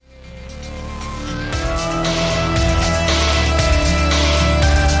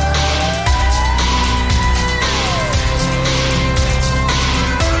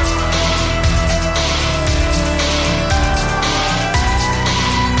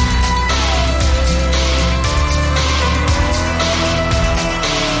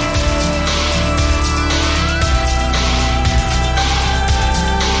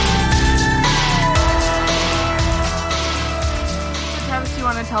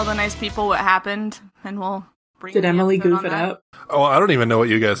tell the nice people what happened, and we'll bring. Did Emily goof it up? Oh, I don't even know what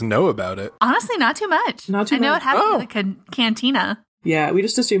you guys know about it. Honestly, not too much. Not too I know much. it happened in the cantina. Yeah, we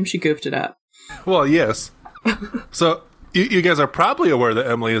just assumed she goofed it up. Well, yes. So, you guys are probably aware that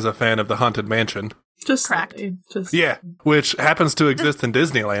Emily is a fan of the Haunted Mansion. Just Correct. slightly. Just Yeah, which happens to exist in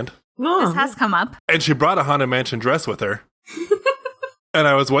Disneyland. Oh, This has come up. And she brought a Haunted Mansion dress with her. And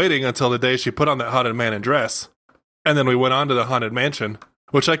I was waiting until the day she put on that Haunted Mansion dress. And then we went on to the Haunted Mansion,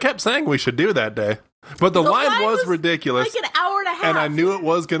 which I kept saying we should do that day. But the line was ridiculous. Like an hour and a half. And I knew it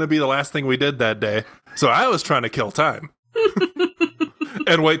was going to be the last thing we did that day. So I was trying to kill time.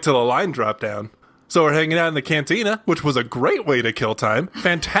 And wait till the line dropped down. So we're hanging out in the cantina, which was a great way to kill time.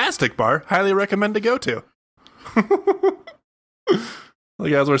 Fantastic bar. Highly recommend to go to.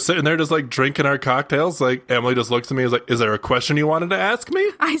 Like, as we're sitting there just, like, drinking our cocktails, like, Emily just looks at me and is like, is there a question you wanted to ask me?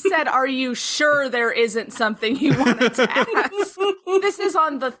 I said, are you sure there isn't something you wanted to ask? This is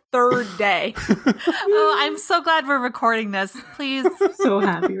on the third day. Oh, I'm so glad we're recording this. Please. so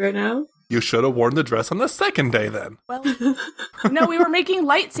happy right now. You should have worn the dress on the second day then. Well, no, we were making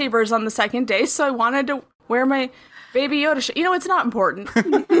lightsabers on the second day, so I wanted to wear my Baby Yoda You know, it's not important.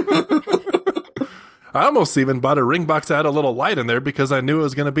 I almost even bought a ring box that had a little light in there because I knew it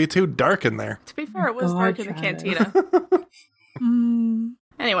was going to be too dark in there. To be fair, it was God, dark in the Travis. cantina.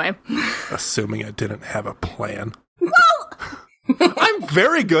 Anyway. Assuming I didn't have a plan. I'm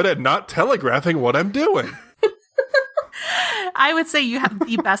very good at not telegraphing what I'm doing. I would say you have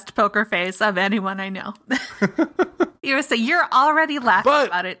the best poker face of anyone I know. You would say you're already laughing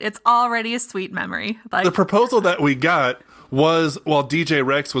about it. It's already a sweet memory. Like, The proposal that we got was while DJ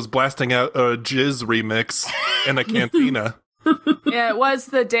Rex was blasting out a Jizz remix in a cantina. Yeah, it was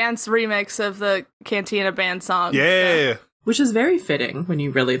the dance remix of the Cantina Band song. Yeah. Which is very fitting when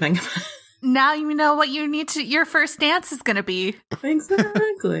you really think about it. now you know what you need to. Your first dance is going to be.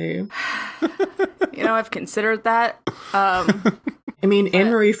 Exactly. You know, I've considered that. I mean,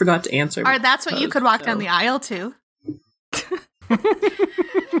 Anne-Marie forgot to answer. Or that's what you could walk down the aisle to.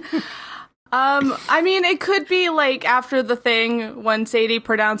 I mean, it could be like after the thing when Sadie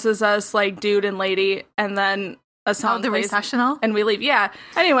pronounces us like dude and lady, and then a song the plays recessional? and we leave. Yeah.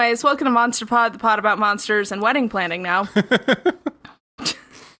 Anyways, welcome to Monster Pod, the pod about monsters and wedding planning now.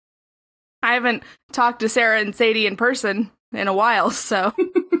 I haven't talked to Sarah and Sadie in person in a while, so.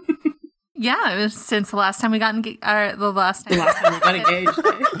 Yeah, it was since the last time we got engaged. The last time we got engaged.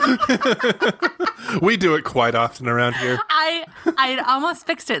 We do it quite often around here. I'd almost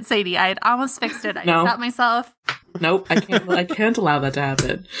fixed it, Sadie. I'd almost fixed it. I No. stopped myself. Nope, I can't allow that to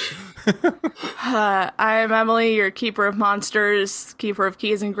happen. I am Emily, your keeper of monsters, keeper of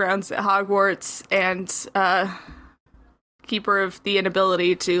keys and grounds at Hogwarts, and keeper of the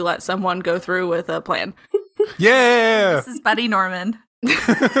inability to let someone go through with a plan. Yeah. This is Buddy Norman.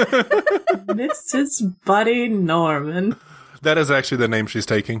 Mrs. Buddy Norman. That is actually the name she's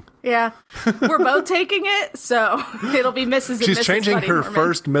taking. Yeah. We're both taking it, so it'll be Mrs. and She's Mrs. changing Buddy her Norman.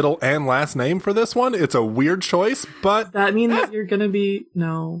 first, middle, and last name for this one. It's a weird choice, but That means you're gonna be...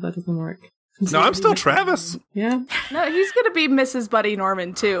 No, that doesn't work. no, I'm still Travis. Yeah. No, he's gonna be Mrs. Buddy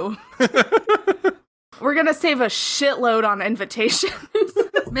Norman, too. We're gonna save a shitload on invitations.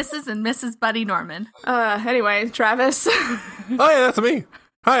 Mrs. and Mrs. Buddy Norman. Anyway, Travis. Oh, yeah, that's me.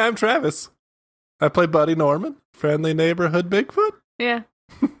 Hi, I'm Travis. I play Buddy Norman, friendly neighborhood Bigfoot. Yeah.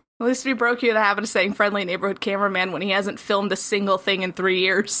 At least we broke you the habit of saying friendly neighborhood cameraman when he hasn't filmed a single thing in 3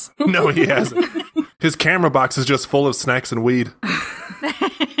 years. No, he hasn't. His camera box is just full of snacks and weed.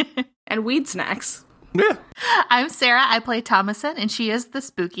 And weed snacks. Yeah. I'm Sarah. I play Thomason, and she is the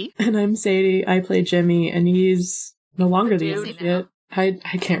spooky. And I'm Sadie. I play Jimmy, and he's no longer the dude. associate. I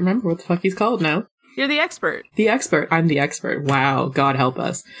can't remember what the fuck he's called now. You're the expert. The expert. I'm the expert. Wow. God help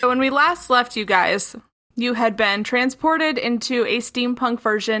us. So when we last left you guys, you had been transported into a steampunk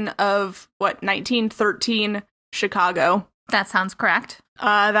version of, 1913 Chicago. That sounds correct.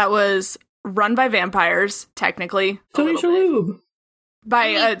 That was run by vampires, technically. Tony Shalhoub.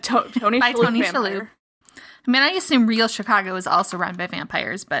 By Tony By Shalhoub Tony vampire. Shalhoub. I mean, I assume real Chicago is also run by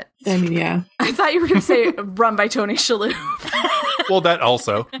vampires, but I mean, yeah. I thought you were going to say run by Tony Shalhoub. Well, that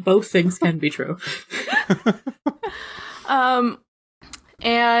also. Both things can be true.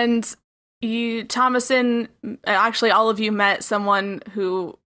 And you, Thomason, actually all of you met someone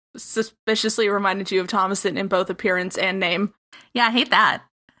who suspiciously reminded you of Thomason in both appearance and name. yeah, I hate that.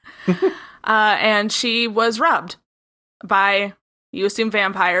 And she was robbed by, you assume,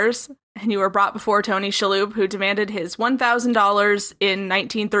 vampires, and you were brought before Tony Shalhoub, who demanded his $1,000 in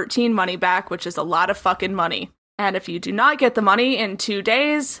 1913 money back, which is a lot of fucking money. And if you do not get the money in 2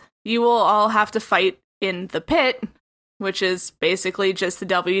 days, you will all have to fight in the pit which is basically just the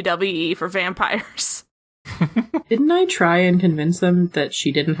WWE for vampires. Didn't I try and convince them that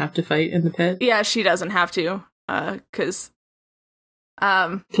she didn't have to fight in the pit? Yeah, she doesn't have to, because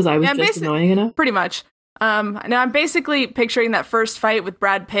I was just annoying enough? pretty much. Now I'm basically picturing that first fight with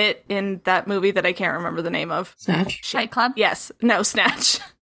Brad Pitt in that movie that I can't remember the name of. Snatch. Fight Club? Yes, no, Snatch.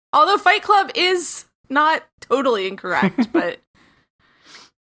 Although Fight Club is not totally incorrect, but...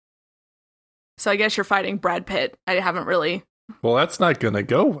 So I guess you're fighting Brad Pitt. I haven't really... Well, that's not going to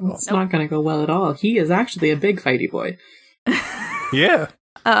go well. It's not going to go well at all. He is actually a big fighty boy. Yeah.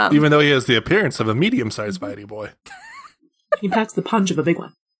 Even though he has the appearance of a medium-sized fighty boy. He packs the punch of a big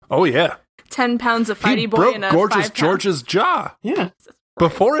one. Oh, yeah. 10 pounds of fighty He boy broke and a Gorgeous 5 pound. George's jaw Yeah.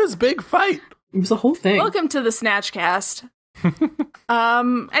 before his big fight. It was a whole thing. Welcome to the Snatch Cast. Anyway, so I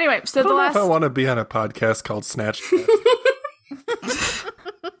the don't know last... if I want to be on a podcast called Snatch.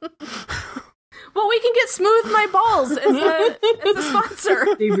 Well, we can get Smooth My Balls as a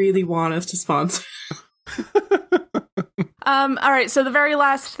sponsor. They really want us to sponsor. All right, so the very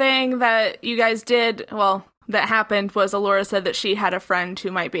last thing that you guys did, well, that happened was Allura said that she had a friend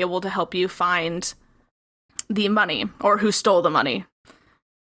who might be able to help you find the money, or who stole the money.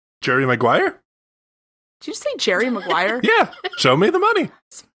 Jerry Maguire? Did you say Jerry Maguire? Yeah. Show me the money.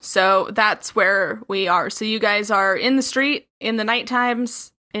 So that's where we are. So you guys are in the street in the night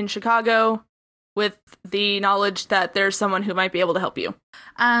times in Chicago with the knowledge that there's someone who might be able to help you.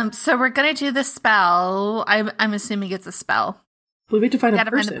 So we're gonna do the spell. I'm assuming it's a spell. We have to find We a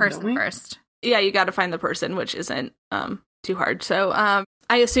gotta person, find the person don't we? first. Yeah, you got to find the person, which isn't too hard. So I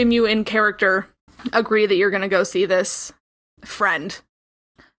assume you in character agree that you're going to go see this friend.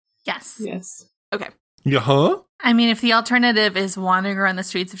 Yes. Yes. Okay. Yeah. I mean, if the alternative is wandering around the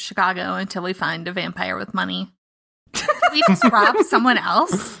streets of Chicago until we find a vampire with money, do we just rob someone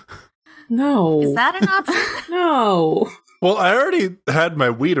else? No. Is that an option? No. Well, I already had my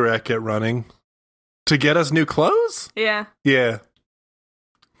weed racket running to get us new clothes. Yeah. Yeah.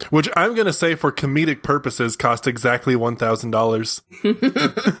 Which I'm going to say for comedic purposes cost exactly $1,000.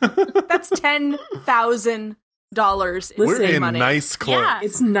 That's $10,000 We're in money. nice clothes. Yeah.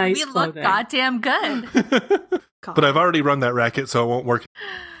 It's nice We look clothing. goddamn good. God. But I've already run that racket, so it won't work.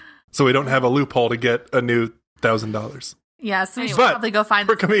 So we don't have a loophole to get a new $1,000. Yeah, so we should But probably go find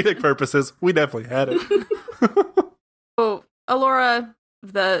For comedic purposes, we definitely had it. Oh, Allura,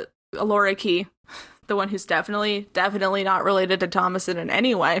 the Allura Key, the one who's definitely not related to Thomason in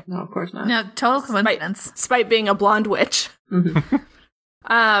any way, No, of course not. No, total coincidence. despite being a blonde witch.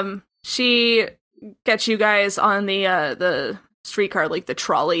 Mhm. She gets you guys on the streetcar, like the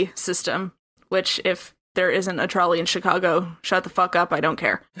trolley system, which if there isn't a trolley in Chicago, shut the fuck up, I don't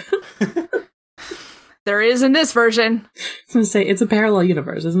care. There is in this version. I was going to say, it's a parallel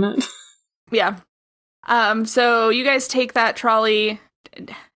universe, isn't it? Yeah. So you guys take that trolley,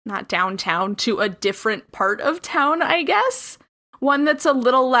 not downtown, to a different part of town, I guess. One that's a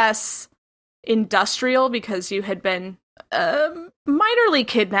little less industrial because you had been minorly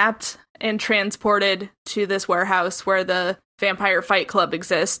kidnapped and transported to this warehouse where the Vampire Fight Club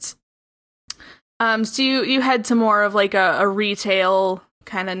exists. So you head to more of like a retail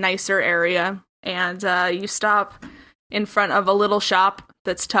kind of nicer area, and you stop in front of a little shop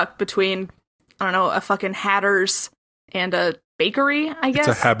that's tucked between, I don't know, a fucking Hatter's and a bakery, I guess.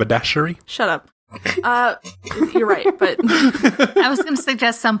 It's a haberdashery. Shut up. You're right, but I was going to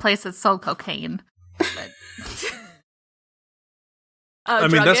suggest some place that sold cocaine. I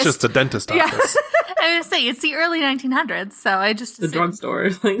mean, that's just a dentist Yeah. office. I was going to say, it's the early 1900s, so I just The assumed- drugstore.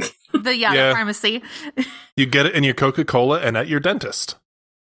 Like, The Yeah. pharmacy. You get it in your Coca-Cola and at your dentist.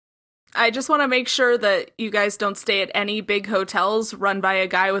 I just want to make sure that you guys don't stay at any big hotels run by a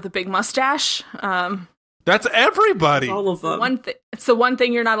guy with a big mustache. That's everybody. all of them. It's the one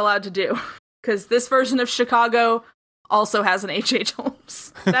thing you're not allowed to do, because this version of Chicago also has an H.H.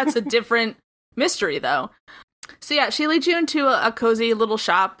 Holmes. That's a different mystery, though. So yeah, she leads you into a cozy little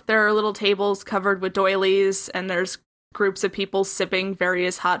shop. There are little tables covered with doilies, and there's groups of people sipping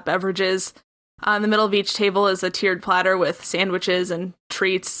various hot beverages. In the middle of each table is a tiered platter with sandwiches and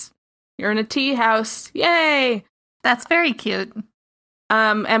treats. You're in a tea house. Yay! That's very cute.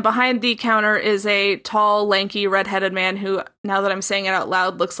 And behind the counter is a tall, lanky, redheaded man who, now that I'm saying it out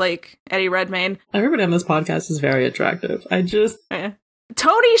loud, looks like Eddie Redmayne. Everybody on this podcast is very attractive.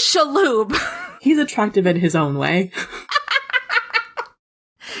 Tony Shalhoub! He's attractive in his own way.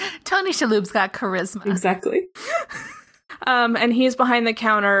 Tony Shalhoub's got charisma. Exactly. And he's behind the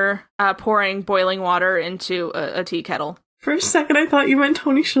counter pouring boiling water into a tea kettle. For a second, I thought you meant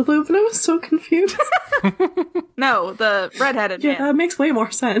Tony Shalhoub, and I was so confused. No, the redheaded Yeah, man. that makes way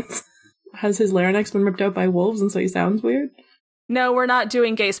more sense. Has his larynx been ripped out by wolves and so he sounds weird? No, we're not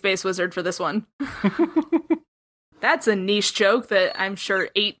doing gay space wizard for this one. That's a niche joke that I'm sure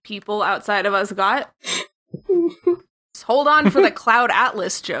 8 people outside of us got. Just hold on for the Cloud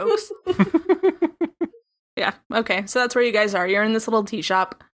Atlas jokes. Yeah, okay, so that's where you guys are. You're in this little tea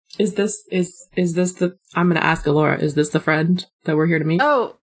shop. Is this the... I'm gonna ask Alora, is this the friend that we're here to meet?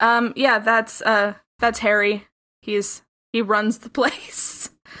 Oh, yeah, that's Harry. He runs the place.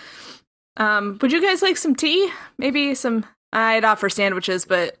 Would you guys like some tea? Maybe some... I'd offer sandwiches,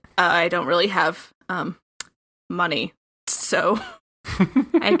 but I don't really have, money. So,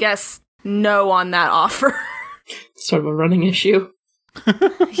 I guess no on that offer. Sort of a running issue.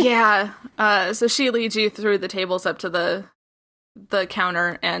 Yeah. So she leads you through the tables up to the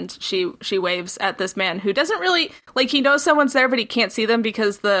counter, and she waves at this man who doesn't really... Like, he knows someone's there, but he can't see them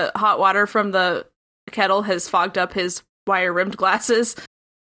because the hot water from the kettle has fogged up his wire-rimmed glasses.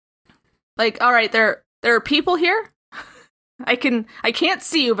 Like, all right, there are people here? I can't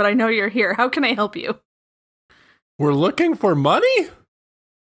see you, but I know you're here. How can I help you? We're looking for money?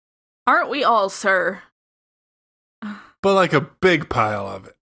 Aren't we all, sir? But like a big pile of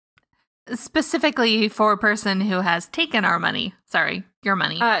it. Specifically for a person who has taken our money. Sorry, your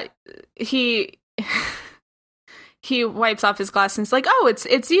money. He wipes off his glass and is like, "Oh,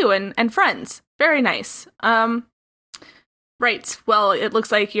 it's you and friends. Very nice. Right. Well, it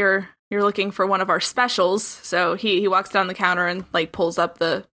looks like you're looking for one of our specials." So he walks down the counter and like pulls up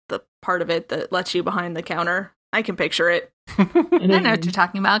the part of it that lets you behind the counter. I can picture it. I know what you're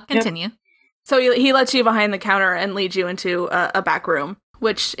talking about. Continue. Yep. So he lets you behind the counter and leads you into a back room,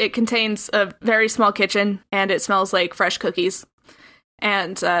 which it contains a very small kitchen, and it smells like fresh cookies.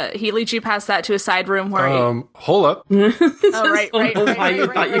 And he leads you past that to a side room where hold up. Oh, right. Why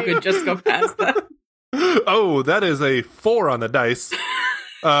you thought you could just go past that? Oh, that is a 4 on the dice.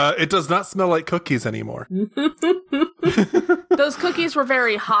 It does not smell like cookies anymore. Those cookies were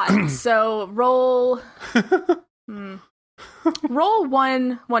very hot, so roll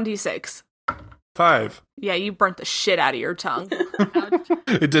 1d6. 5. Yeah, you burnt the shit out of your tongue.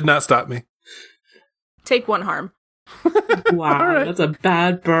 It did not stop me. Take 1 harm. Wow, right. That's a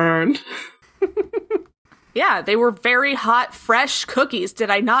bad burn. Yeah, they were very hot, fresh cookies. Did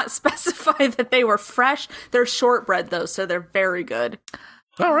I not specify that they were fresh? They're shortbread, though, so they're very good.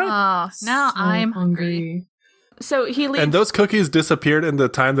 All right. Oh, now so I'm hungry. So he leaves. And those cookies disappeared in the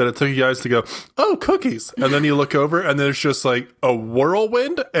time that it took you guys to go, oh, cookies. And then you look over and there's just like a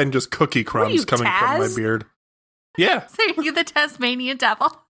whirlwind and just cookie crumbs coming from my beard. Yeah. So are you the Tasmanian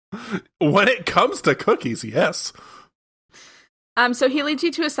devil? When it comes to cookies, yes. So he leads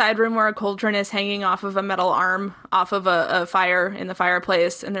you to a side room where a cauldron is hanging off of a metal arm off of a fire in the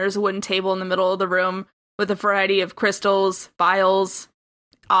fireplace. And there's a wooden table in the middle of the room with a variety of crystals, vials,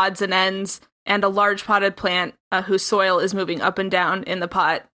 odds and ends, and a large potted plant whose soil is moving up and down in the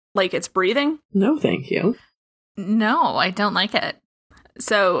pot like it's breathing. No, thank you. No, I don't like it.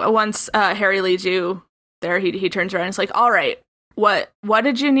 So once Harry leads you there, he turns around and is like, all right, what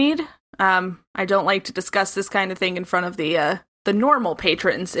did you need? I don't like to discuss this kind of thing in front of the normal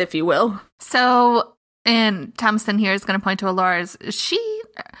patrons, if you will. So, and Thompson here is going to point to Alora's. She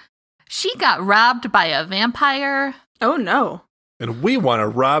got robbed by a vampire. Oh, no. And we want to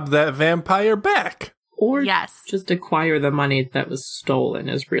rob that vampire back. Or yes, just acquire the money that was stolen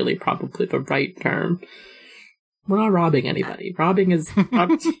is really probably the right term. We're not robbing anybody. Robbing is...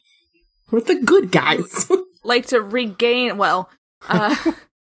 we're the good guys. Like to regain... Well,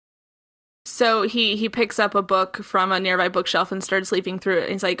 so he picks up a book from a nearby bookshelf and starts leafing through it.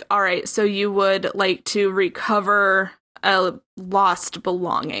 And he's like, all right, so you would like to recover a lost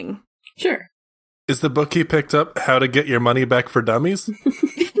belonging. Sure. Is the book he picked up How to Get Your Money Back for Dummies?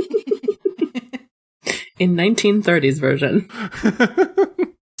 In 1930s version.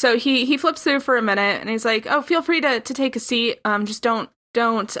 So he flips through for a minute and he's like, oh, feel free to take a seat. Just don't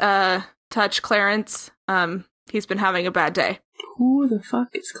touch Clarence. He's been having a bad day. Who the fuck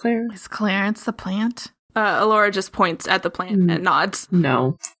is Clarence? Is Clarence the plant? Alora just points at the plant and nods.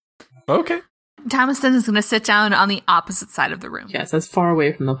 No. Okay. Thomason is going to sit down on the opposite side of the room. Yes, as far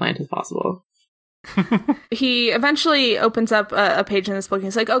away from the plant as possible. He eventually opens up a page in this book and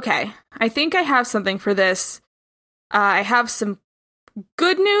he's like, okay, I think I have something for this. I have some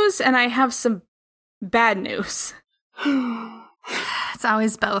good news and I have some bad news. It's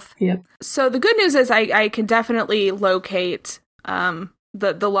always both. Yep. So the good news is I can definitely locate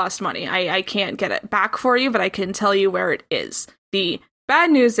the lost money. I can't get it back for you, but I can tell you where it is. The bad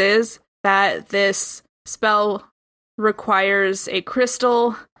news is that this spell requires a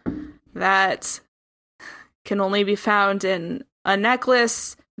crystal that can only be found in a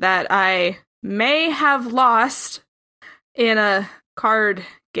necklace that I may have lost in a card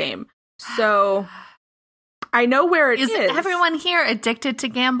game. So I know where it is. Is everyone here addicted to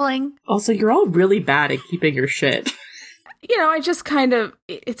gambling? Also, you're all really bad at keeping your shit. You know, I just kind of,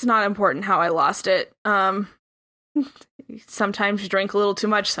 it's not important how I lost it. Sometimes you drink a little too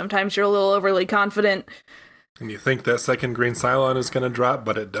much, sometimes you're a little overly confident. And you think that second green Cylon is going to drop,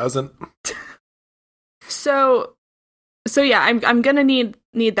 but it doesn't. So yeah, I'm gonna need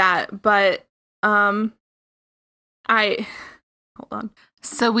that, but hold on.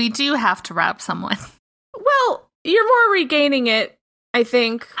 So we do have to rob someone. Well, you're more regaining it, I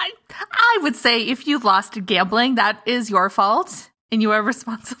think. I would say if you lost at gambling, that is your fault, and you are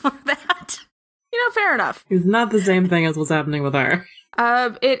responsible for that. You know, fair enough. It's not the same thing as what's happening with her.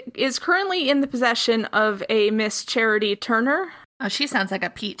 It is currently in the possession of a Miss Charity Turner. Oh, she sounds like a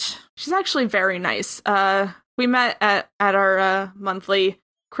peach. She's actually very nice. We met at our monthly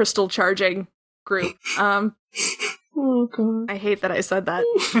crystal charging group. Oh, God. I hate that I said that.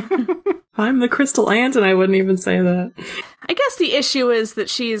 I'm the crystal aunt, and I wouldn't even say that. I guess the issue is that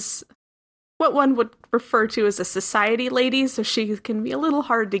she's what one would refer to as a society lady, so she can be a little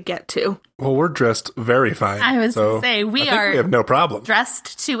hard to get to. Well, we're dressed very fine. I was going to say, we have no problem.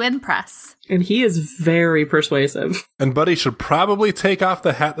 Dressed to impress. And he is very persuasive. And Buddy should probably take off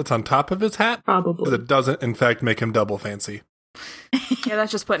the hat that's on top of his hat. Probably. Because it doesn't, in fact, make him double fancy. Yeah,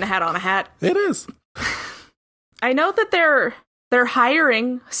 that's just putting a hat on a hat. It is. I know that they're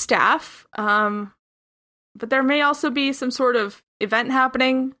hiring staff, but there may also be some sort of event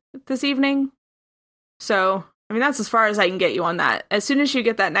happening this evening. So, I mean, that's as far as I can get you on that. As soon as you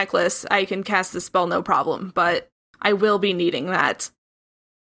get that necklace, I can cast the spell no problem, but I will be needing that.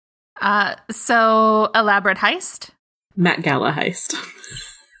 So, elaborate heist? Met Gala heist.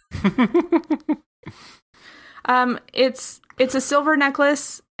 It's a silver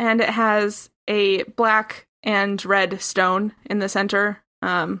necklace, and it has a black and red stone in the center.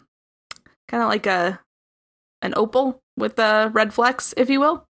 Kind of like an opal with red flecks, if you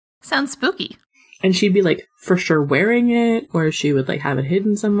will. Sounds spooky. And she'd be, like, for sure wearing it, or she would, like, have it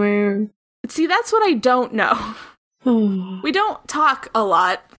hidden somewhere. See, that's what I don't know. We don't talk a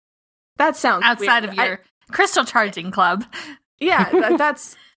lot. That sounds outside weird. of your crystal charging club. Yeah,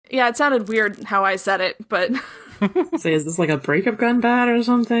 that's... Yeah, it sounded weird how I said it, but... Say, is this, like, a breakup gun bat or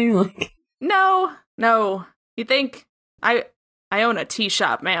something? Like, No. You think... I own a tea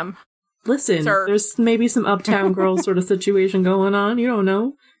shop, ma'am. Listen, Sir. There's maybe some uptown girl sort of situation going on. You don't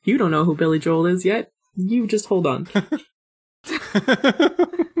know. You don't know who Billy Joel is yet. You just hold on.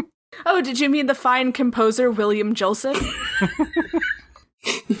 Oh, did you mean the fine composer William Joseph?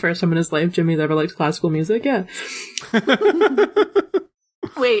 The first time in his life Jimmy's ever liked classical music? Yeah.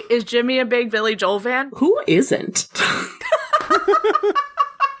 Wait, is Jimmy a big Billy Joel fan? Who isn't?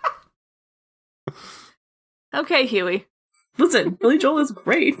 Okay, Huey. Listen, Billy Joel is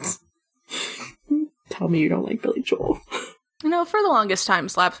great. Tell me you don't like Billy Joel. You know, for the longest time,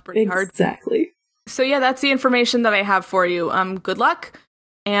 slaps pretty hard. Exactly. So yeah, that's the information that I have for you. Good luck,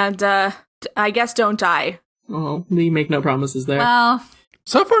 and I guess don't die. Oh, we make no promises there. Well,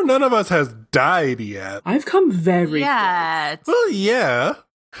 So far, none of us has died yet. I've come very yeah. Well, yeah.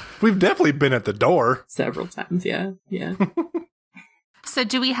 We've definitely been at the door. several times, yeah. So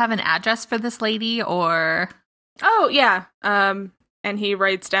do we have an address for this lady, or Oh yeah. And he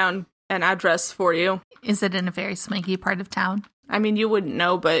writes down an address for you. is it in a very swanky part of town? I mean, you wouldn't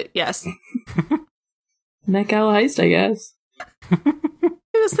know, but yes. Met Gala heist, I guess.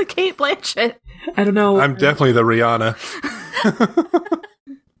 It was the Kate Blanchett. I don't know. I'm definitely the Rihanna.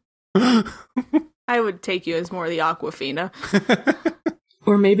 I would take you as more the Aquafina.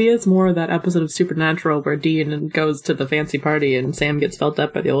 Or maybe it's more of that episode of Supernatural where Dean goes to the fancy party and Sam gets felt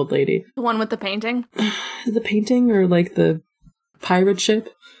up by the old lady. The one with the painting? The painting or like the pirate ship?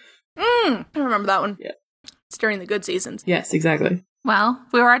 I remember that one. Yeah. It's during the good seasons. Yes, exactly. Well,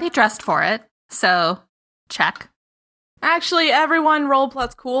 we were already dressed for it, so check. Actually, everyone roll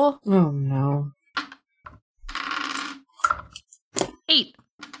plus cool. Oh no. 8.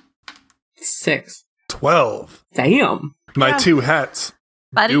 6. 12. Damn. My Yeah. 2 hats.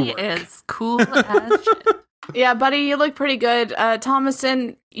 Buddy Do work. is cool as shit. Yeah, buddy, you look pretty good.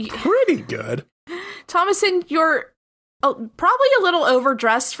 Thomason, Pretty good. Thomason, you're probably a little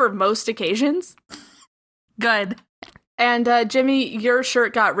overdressed for most occasions. Good. And Jimmy, your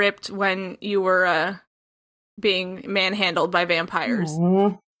shirt got ripped when you were being manhandled by vampires.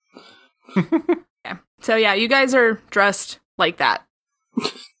 Aw. Yeah. So yeah, you guys are dressed like that.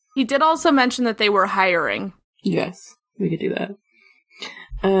 He did also mention that they were hiring. Yes, we could do that.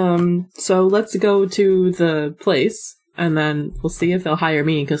 So let's go to the place and then we'll see if they'll hire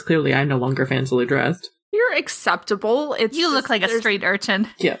me, because clearly I'm no longer fancily dressed. You're acceptable. You look like a street urchin.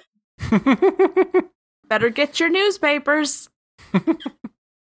 Yeah. Better get your newspapers.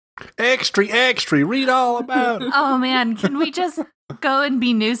 Extra, read all about it. Oh man, can we just go and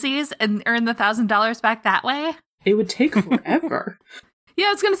be newsies and earn the $1,000 back that way? It would take forever. Yeah,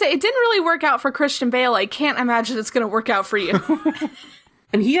 I was going to say, it didn't really work out for Christian Bale. I can't imagine it's going to work out for you.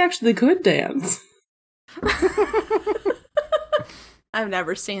 And he actually could dance. I've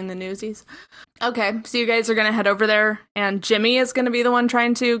never seen the Newsies. Okay, so you guys are going to head over there, and Jimmy is going to be the one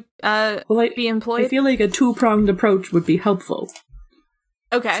trying to be employed? I feel like a two-pronged approach would be helpful.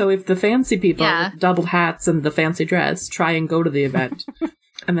 Okay. So if the fancy people with double hats and the fancy dress try and go to the event,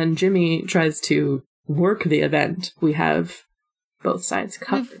 and then Jimmy tries to work the event, we have both sides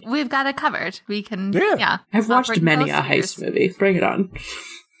covered. We've got it covered. We can, I've watched many a heist movie. Bring it on.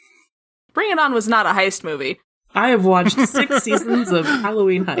 Bring It On was not a heist movie. I have watched 6 seasons of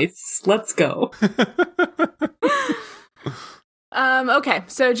Halloween heists. Let's go. Okay,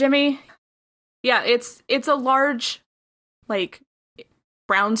 so Jimmy, it's a large, like,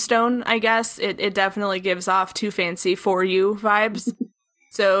 brownstone, I guess. It definitely gives off too fancy for you vibes.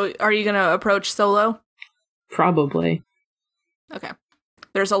 So are you going to approach Solo? Probably. Okay.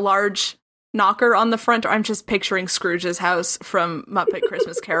 There's a large knocker on the front. I'm just picturing Scrooge's house from Muppet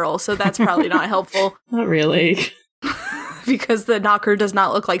Christmas Carol, so that's probably not helpful. Not really. Because the knocker does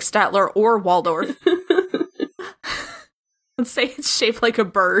not look like Statler or Waldorf. Let's say it's shaped like a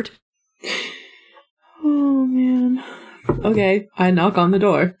bird. Oh, man. Okay, I knock on the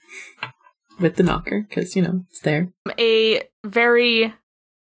door with the knocker, because, it's there. A very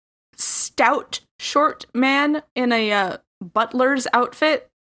stout, short man in a butler's outfit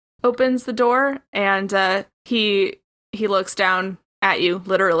opens the door, and he looks down at you,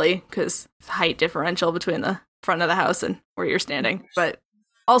 literally, because height differential between the front of the house and where you're standing, but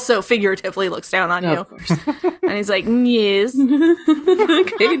also figuratively looks down on you. Of course. And he's like, yes.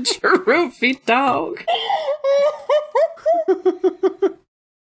 Okay, droopy dog.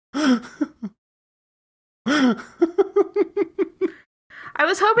 I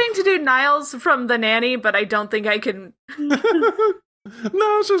was hoping to do Niles from The Nanny, but I don't think I can.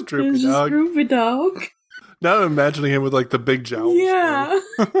 No, it's just Droopy Dog. Droopy Dog. Now I'm imagining him with, like, the big jowls. Yeah.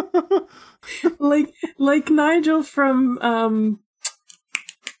 like Nigel from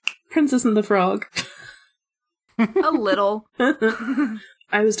Princess and the Frog. A little.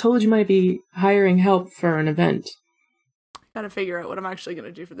 I was told you might be hiring help for an event. Gotta figure out what I'm actually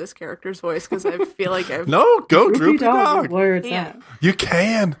gonna do for this character's voice, because I feel like I've... No, go Droopy Dog. Where it's Yeah. at. You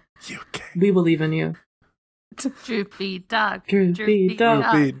can. We believe in you. Droopy dog. Droopy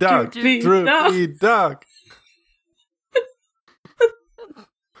dog. Droopy Dog. Droopy Dog.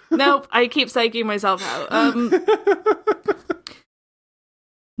 Nope, I keep psyching myself out.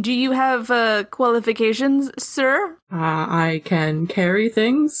 Do you have qualifications, sir? I can carry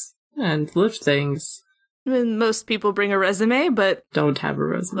things and lift things. I mean, most people bring a resume, but... Don't have a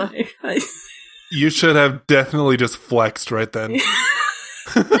resume. You should have definitely just flexed right then.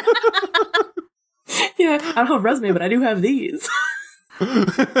 Yeah, I don't have a resume, but I do have these.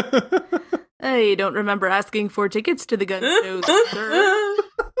 I don't remember asking for tickets to the gun show, sir.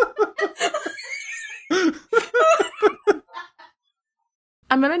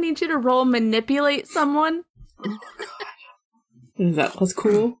 I'm gonna need you to roll manipulate someone. Is that plus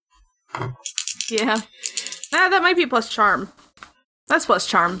cool? Yeah. That might be plus charm. That's plus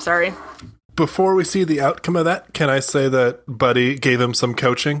charm, sorry. Before we see the outcome of that, can I say that Buddy gave him some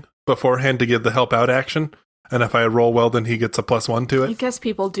coaching beforehand to give the help out action? And if I roll well, then he gets a +1 to I it? guess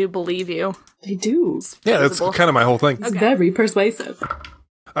people do believe you. They do. Yeah, that's Feasible. kind of my whole thing. It's very persuasive.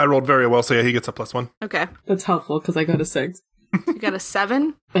 I rolled very well, so yeah, he gets a +1. Okay. That's helpful, because I got a 6. You got a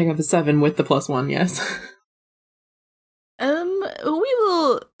 7? I got a 7 with the +1, yes. We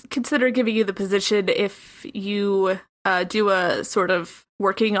will consider giving you the position if you do a sort of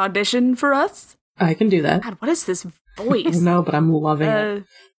working audition for us. I can do that. God, what is this voice? No, but I'm loving it.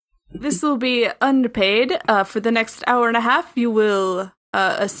 This will be unpaid. For the next hour and a half, you will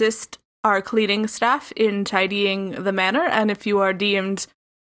assist our cleaning staff in tidying the manor, and if you are deemed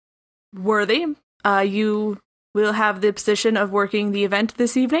worthy, you will have the position of working the event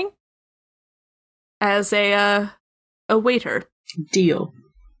this evening as a waiter. Deal.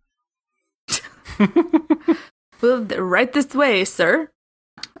 Well, right this way, sir.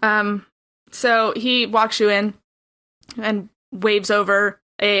 So he walks you in and waves over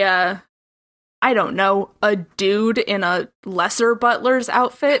a I don't know, a dude in a lesser butler's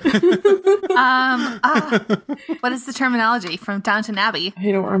outfit. What is the terminology from Downton Abbey?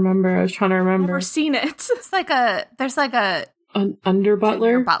 I don't remember. I was trying to remember. I've never seen it. There's like a under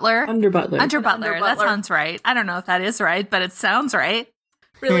butler? Butler? Under butler. Under butler. That sounds right. I don't know if that is right, but it sounds right.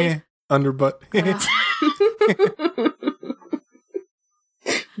 Really? Under butt.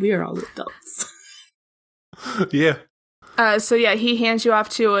 We are all adults. Yeah. So yeah, he hands you off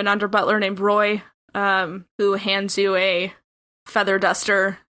to an under butler named Roy, who hands you a feather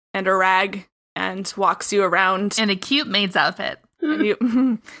duster and a rag and walks you around. In a cute maid's outfit.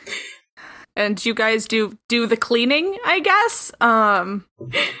 And you guys do the cleaning, I guess. How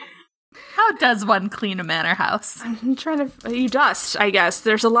does one clean a manor house? I'm trying to... You dust, I guess.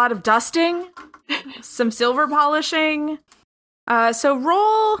 There's a lot of dusting, some silver polishing. So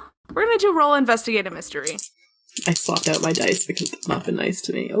roll... We're going to do roll investigate a mystery. I swapped out my dice because it's not been nice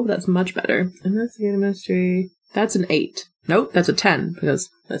to me. Oh, that's much better. Investigate a mystery. That's an 8. Nope, that's a 10 because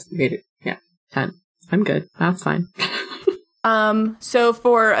investigate it. Yeah, 10. I'm good. That's fine. So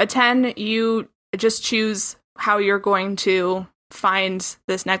for a 10, you just choose how you're going to find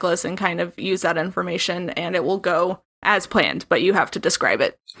this necklace and kind of use that information, and it will go as planned, but you have to describe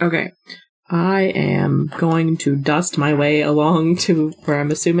it. Okay. I am going to dust my way along to where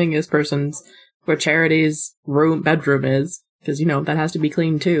I'm assuming is where Charity's bedroom is, because, that has to be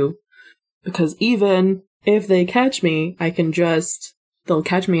clean too. Because even if they catch me, they'll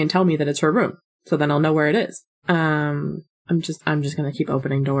catch me and tell me that it's her room. So then I'll know where it is. I'm just gonna keep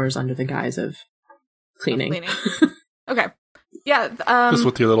opening doors under the guise of cleaning. Okay. Yeah. Just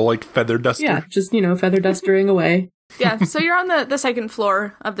with your little, feather duster? Yeah, just, feather dustering away. Yeah, so you're on the second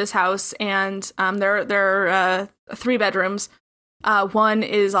floor of this house, and there are 3 bedrooms. One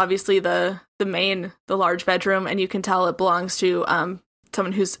is obviously the large bedroom, and you can tell it belongs to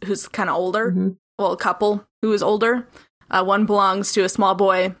someone who's kind of older. Mm-hmm. Well, a couple who is older. One belongs to a small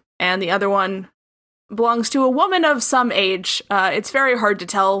boy, and the other one belongs to a woman of some age. It's very hard to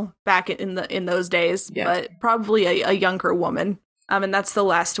tell back in those days, but probably a younger woman. And that's the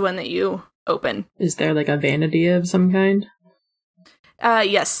last one that you open. Is there a vanity of some kind?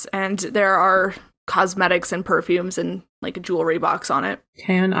 Yes, and there are cosmetics and perfumes and a jewelry box on it.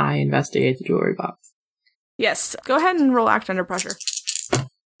 Can I investigate the jewelry box? Yes. Go ahead and roll act under pressure.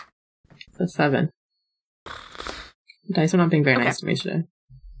 It's a 7. Dice are not being very nice to me today.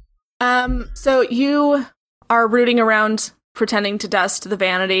 So you are rooting around pretending to dust the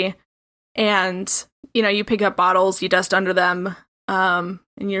vanity, and you pick up bottles, you dust under them, and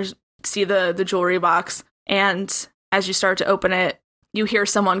you see the jewelry box, and as you start to open it, you hear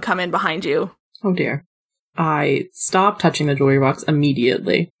someone come in behind you. Oh dear. I stop touching the jewelry box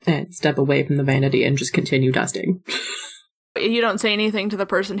immediately and step away from the vanity and just continue dusting. You don't say anything to the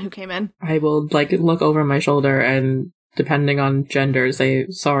person who came in? I will, look over my shoulder and, depending on gender, say,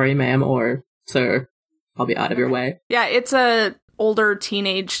 sorry, ma'am, or sir, I'll be out of your way. Yeah, it's a older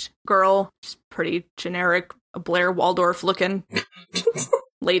teenage girl. Just pretty generic, Blair Waldorf-looking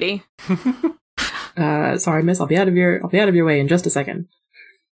lady. Sorry, miss, I'll be out of your way in just a second.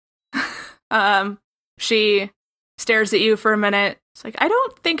 She stares at you for a minute. It's I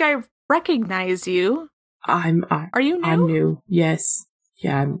don't think I recognize you. Are you new? I'm new. Yes.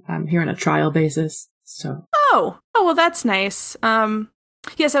 Yeah, I'm here on a trial basis. So. Oh, well, that's nice.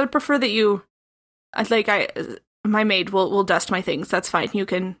 Yes, I would prefer that you. My maid will dust my things. That's fine. You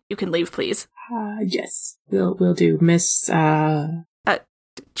can leave, please. Yes, we'll do, Miss.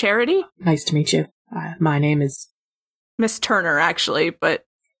 Charity. Nice to meet you. My name is Miss Turner, actually, but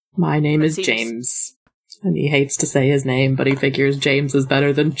my name is James. And he hates to say his name, but he figures James is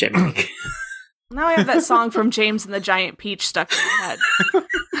better than Jimmy. Now I have that song from James and the Giant Peach stuck in my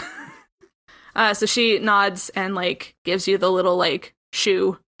head. So she nods and, gives you the little,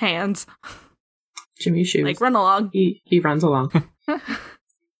 shoe hands. Jimmy shoes. Run along. He runs along.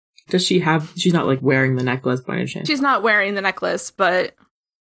 Does she's not, wearing the necklace by any chance? She's not wearing the necklace, but,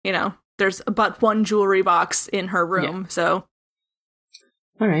 there's but one jewelry box in her room, so...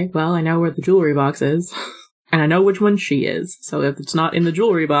 All right, well, I know where the jewelry box is, and I know which one she is, so if it's not in the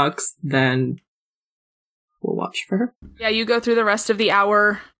jewelry box, then we'll watch for her. Yeah, you go through the rest of the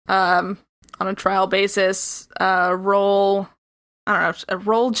hour on a trial basis, roll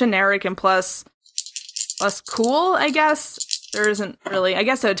generic and plus cool, I guess. There isn't really, I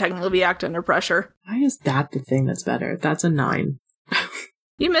guess that would technically be act under pressure. Why is that the thing that's better? That's a 9.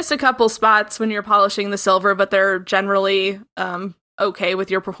 You miss a couple spots when you're polishing the silver, but they're generally okay with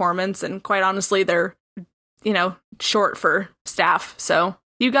your performance, and quite honestly, they're, short for staff. So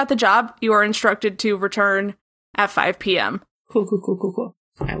you got the job. You are instructed to return at 5 p.m. Cool.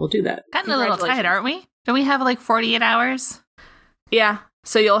 I will do that. Gotten a little tight, aren't we? Don't we have like 48 hours? Yeah.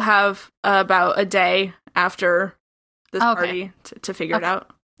 So you'll have about a day after this party to figure it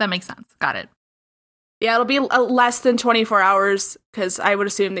out. That makes sense. Got it. Yeah, it'll be less than 24 hours because I would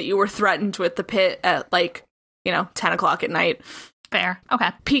assume that you were threatened with the pit at 10 o'clock at night. Fair. Okay.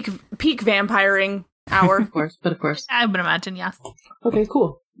 Peak vampiring hour. Of course. I would imagine, yes. Okay,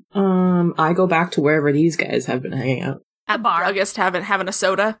 cool. I go back to wherever these guys have been hanging out. At the bar. Druggist having a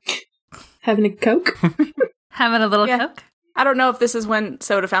soda. Having a Coke? Having a little Coke? I don't know if this is when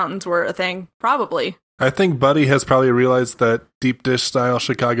soda fountains were a thing. Probably. I think Buddy has probably realized that deep dish style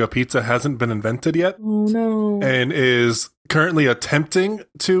Chicago pizza hasn't been invented yet. Oh no. And is currently attempting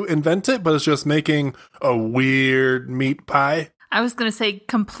to invent it, but is just making a weird meat pie. I was going to say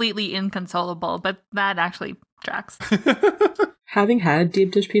completely inconsolable, but that actually tracks. Having had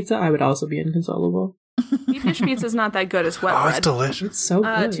deep dish pizza, I would also be inconsolable. Deep dish pizza is not that good as wet bread. It's delicious. It's so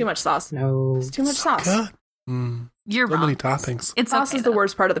good. Too much sauce. No. It's too much sauce. Good. Mm. You're so wrong. many toppings. It's sauce is the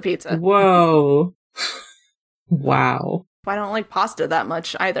worst part of the pizza. Whoa. Wow. I don't like pasta that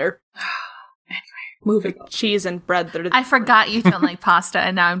much either. Moving on. Cheese and bread. I forgot you don't like pasta,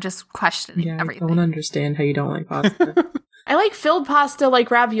 and now I'm just questioning everything. I don't understand how you don't like pasta. I like filled pasta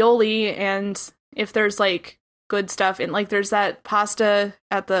like ravioli, and if there's like good stuff, and like there's that pasta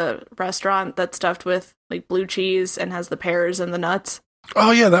at the restaurant that's stuffed with like blue cheese and has the pears and the nuts.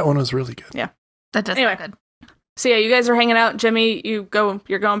 Oh yeah, that one was really good. Yeah. That does sound good. So yeah, you guys are hanging out. Jimmy, you're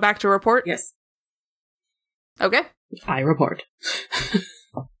going back to report? Yes. Okay. I report.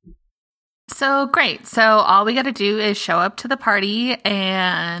 So great. So all we got to do is show up to the party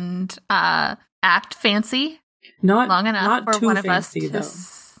and act fancy. Not long enough not for too one of fancy,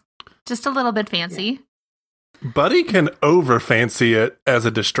 us to just a little bit fancy. Yeah. Buddy can over fancy it as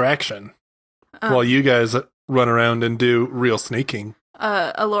a distraction while you guys run around and do real sneaking.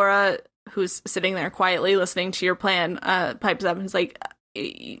 Alora, who's sitting there quietly listening to your plan, pipes up and is like,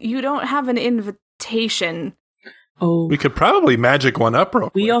 "You don't have an invitation." Oh, we could probably magic one up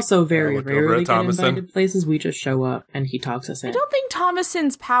real quick. We also very rarely get Thomason. invited places. We just show up and he talks us in. I don't think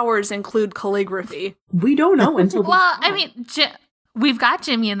Thomason's powers include calligraphy. We don't know until Well, I mean, we've got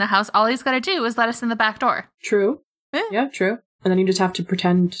Jimmy in the house. All he's got to do is let us in the back door. True. Yeah, true. And then you just have to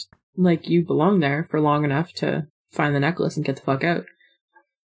pretend like you belong there for long enough to find the necklace and get the fuck out.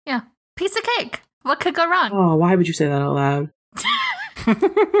 Yeah. Piece of cake. What could go wrong? Oh, why would you say that out loud?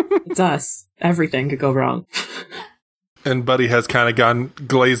 It's us. Everything could go wrong. And Buddy has kind of gone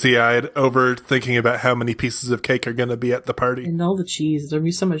glazy-eyed over thinking about how many pieces of cake are going to be at the party. And all the cheese. There'll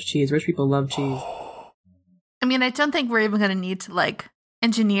be so much cheese. Rich people love cheese. I mean, I don't think we're even going to need to,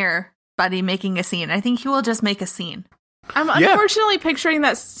 engineer Buddy making a scene. I think he will just make a scene. I'm unfortunately picturing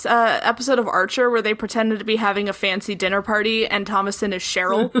that episode of Archer where they pretended to be having a fancy dinner party and Thomason is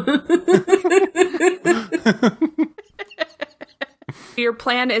Cheryl. Your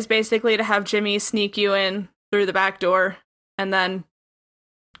plan is basically to have Jimmy sneak you in through the back door and then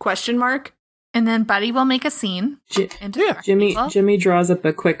question mark. And then Buddy will make a scene. Jimmy draws up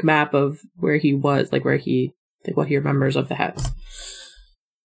a quick map of where he was, what he remembers of the house.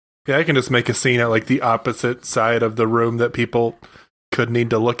 Yeah, I can just make a scene at the opposite side of the room that people could need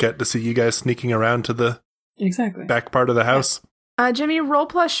to look at to see you guys sneaking around to the back part of the house. Jimmy, roll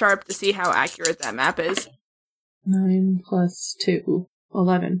plus sharp to see how accurate that map is. 9 + 2,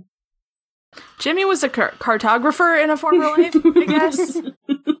 11. Jimmy was a cartographer in a former life, I guess.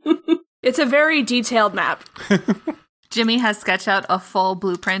 It's a very detailed map. Jimmy has sketched out a full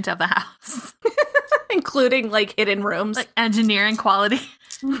blueprint of the house. Including, hidden rooms. Engineering quality.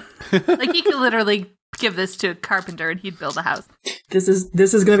 You could literally give this to a carpenter and he'd build a house. This is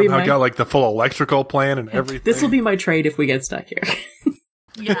going to be my... got, the full electrical plan and everything. This will be my trade if we get stuck here.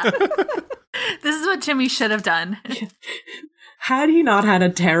 Yeah. This is what Jimmy should have done. Had he not had a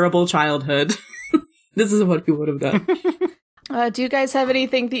terrible childhood, this is what he would have done. Do you guys have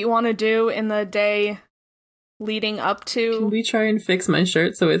anything that you want to do in the day leading up to... Can we try and fix my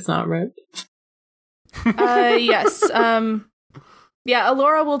shirt so it's not ripped? Yes. Yeah,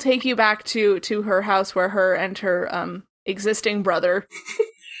 Alora will take you back to her house where her and her existing brother...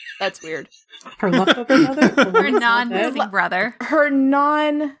 That's weird. Her leftover brother? Her non-missing brother. Her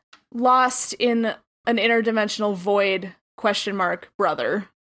non-lost in an interdimensional void... brother,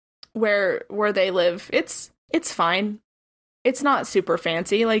 where they live. It's fine. It's not super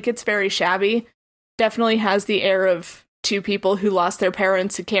fancy. It's very shabby. Definitely has the air of two people who lost their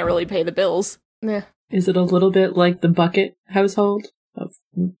parents who can't really pay the bills. Eh. Is it a little bit like the Bucket household?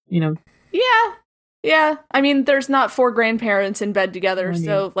 Yeah. I mean, there's not 4 grandparents in bed together,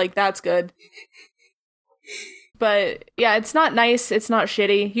 so that's good. But yeah, it's not nice. It's not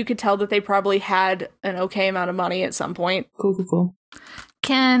shitty. You could tell that they probably had an okay amount of money at some point. Cool.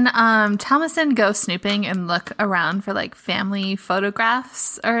 Can Thomason go snooping and look around for like family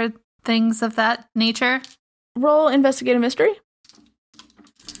photographs or things of that nature? Roll investigate a mystery.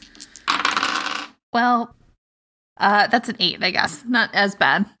 Well, that's an 8, I guess. Not as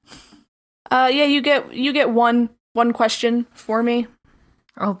bad. Yeah, you get one question for me.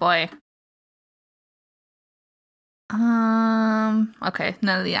 Oh boy. Okay,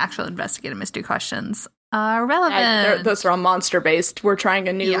 none of the actual investigative mystery questions are relevant. Those are all monster based. We're trying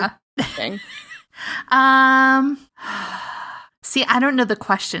a new thing. See, I don't know the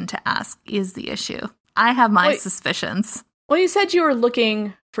question to ask is the issue. I have my suspicions. Well, you said you were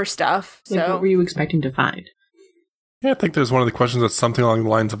looking for stuff, so what were you expecting to find? Yeah, I think there's one of the questions that's something along the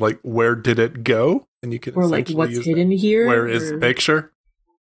lines of like, where did it go? And you can or like, what's hidden here? Where is the picture?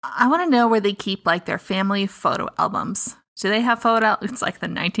 I want to know where they keep like their family photo albums. Do they have photo? It's like the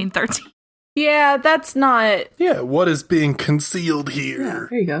 1913. Yeah, that's not. Yeah, what is being concealed here? Yeah,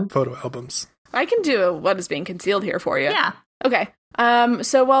 there you go. Photo albums. I can do what is being concealed here for you. Yeah. Okay.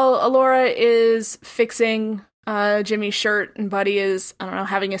 So while Alora is fixing Jimmy's shirt and Buddy is, I don't know,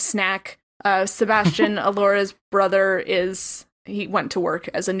 having a snack, Sebastian, Alora's brother, he went to work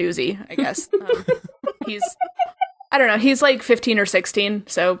as a newsie, I guess. I don't know, he's like 15 or 16,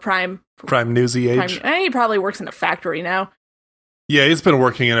 so prime newsy age. He probably works in a factory now. Yeah, he's been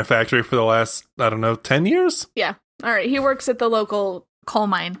working in a factory for the last, 10 years? Yeah. All right, he works at the local coal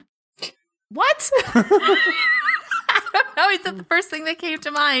mine. What? I don't know, he said the first thing that came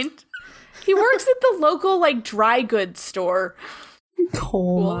to mind. He works at the local, like, dry goods store.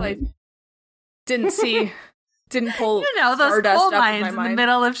 Coal mine. Didn't pull those coal mines in the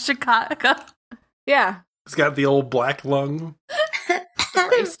middle of Chicago. Yeah. He's got the old black lung.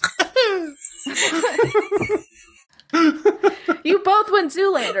 You both went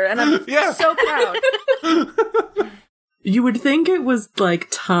Zoolander, and I'm so proud. You would think it was, like,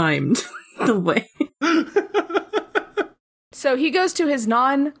 timed the way. So he goes to his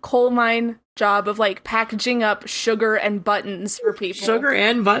non-coal mine job of, like, packaging up sugar and buttons for people. Sugar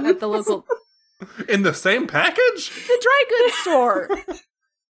and buttons? At the local... In the same package? The dry goods store.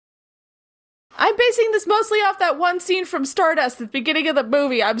 I'm basing this mostly off that one scene from Stardust at the beginning of the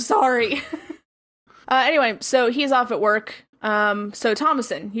movie. I'm sorry. Anyway, so he's off at work. So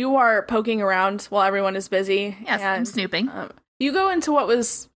Thomason, you are poking around while everyone is busy. Yes, I'm snooping. You go into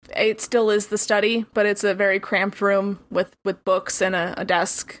it still is the study, but it's a very cramped room with books and a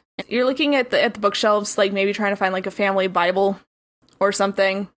desk. You're looking at the bookshelves, like maybe trying to find like a family Bible or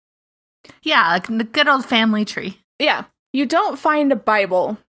something. Yeah, like the good old family tree. Yeah. You don't find a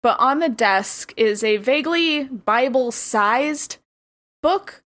Bible, but on the desk is a vaguely Bible-sized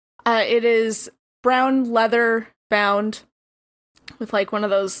book. It is brown leather bound with like one of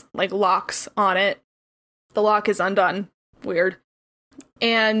those like locks on it. The lock is undone. Weird.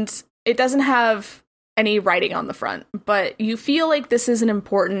 And it doesn't have any writing on the front, but you feel like this is an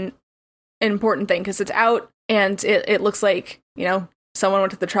important thing because it's out and it looks like, someone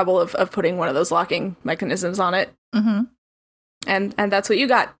went to the trouble of putting one of those locking mechanisms on it. Mm-hmm. And that's what you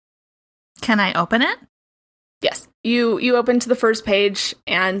got. Can I open it? Yes. You open to the first page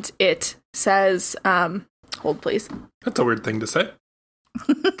and it says, hold please. That's a weird thing to say.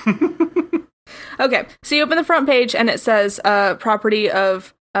 Okay. So you open the front page and it says, property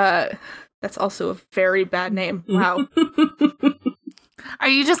of, that's also a very bad name. Wow. Are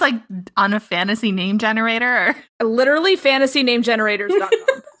you just like on a fantasy name generator? Or? Literally fantasynamegenerators.com.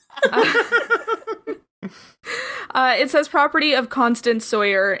 It says property of Constance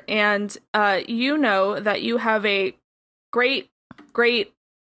Sawyer, and you know that you have a great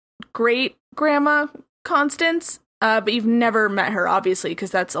grandma Constance, but you've never met her, obviously,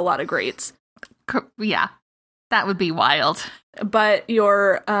 because that's a lot of greats. Yeah, that would be wild. But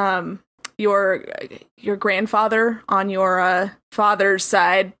your grandfather on your father's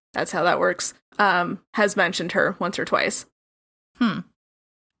side, that's how that works, has mentioned her once or twice.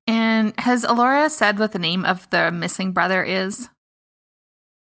 And has Alora said what the name of the missing brother is?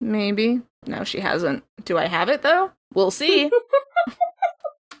 Maybe. No, she hasn't. Do I have it, though? We'll see.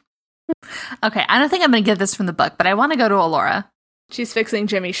 Okay, I don't think I'm going to get this from the book, but I want to go to Alora. She's fixing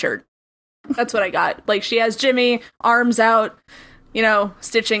Jimmy's shirt. That's what I got. Like, she has Jimmy, arms out,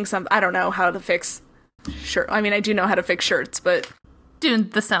 stitching some... I don't know how to fix shirt. I mean, I do know how to fix shirts, but... Doing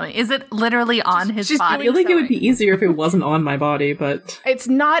the sewing. Is it literally on his body? I feel like it would be easier if it wasn't on my body, but... It's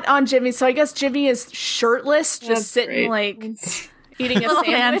not on Jimmy, so I guess Jimmy is shirtless, just sitting, like, eating a little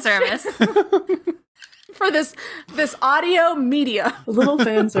sandwich. fan service. For this audio media. A little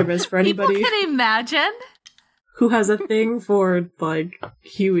fan service for anybody People can imagine who has a thing for, like,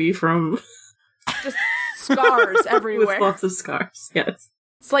 Huey from... Just scars everywhere. With lots of scars, yes.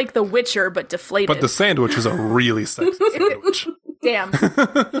 It's like The Witcher, but deflated. But the sandwich is a really sexy sandwich. Damn.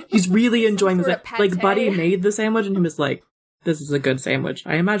 He's really enjoying the Sort of Like, pate. Buddy made the sandwich, and he was like, this is a good sandwich.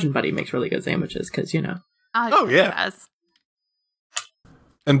 I imagine Buddy makes really good sandwiches, because, you know. Oh, yeah. Yes.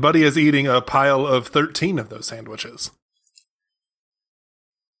 And Buddy is eating a pile of 13 of those sandwiches.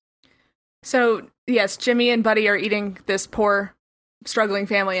 So, yes, Jimmy and Buddy are eating this poor, struggling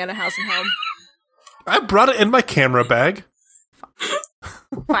family in a house and home. I brought it in my camera bag.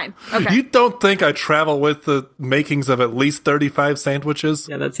 Fine. Okay. You don't think I travel with the makings of at least 35 sandwiches?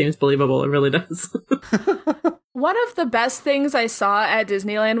 Yeah, that seems believable. It really does. One of the best things I saw at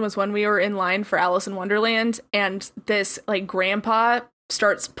Disneyland was when we were in line for Alice in Wonderland, and this, like, grandpa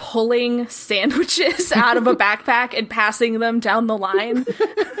starts pulling sandwiches out of a backpack and passing them down the line.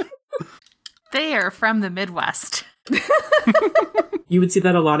 They are from the Midwest. You would see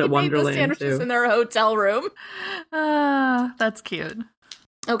that a lot at He made the Wonderland, sandwiches too. in their hotel room. That's cute.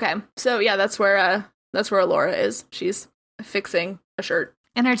 Okay, so yeah, that's where Laura is. She's fixing a shirt.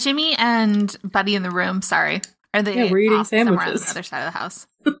 And are Jimmy and Buddy in the room? Sorry. Are they Yeah, we're eating off somewhere on sandwiches. the other side of the house?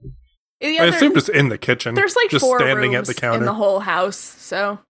 Yeah, I assume just in the kitchen. there's like just 4 standing rooms at the counter. in the whole house,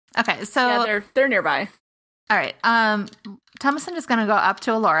 so Okay, so yeah, they're nearby. all right. Thomason is going to go up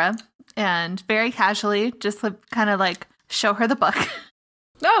to Alora and very casually just kind of like show her the book.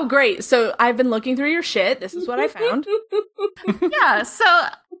 Oh, great! So I've been looking through your shit. This is what I found. Yeah. So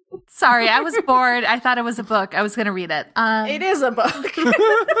sorry, I was bored. I thought it was a book. I was going to read it. It is a book.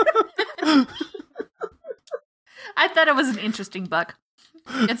 I thought it was an interesting book.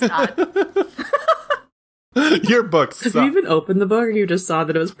 It's not. Your book Did you sucks. even open the book, or you just saw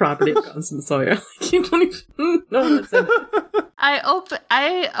that it was property of Constance Sawyer? Like, you don't even know what's in it. I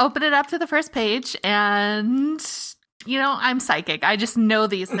open it up to the first page, and you know I'm psychic. I just know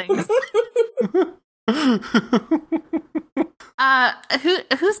these things.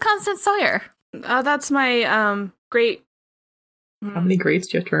 Who's Constance Sawyer? That's my great. How many greats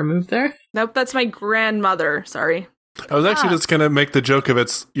do you have to remove there? Nope, that's my grandmother. Sorry. I was actually just going to make the joke of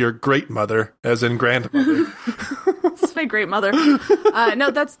it's your great mother, as in grandmother. That's my great mother.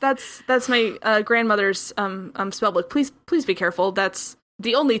 No, that's my grandmother's spell book. Please be careful. That's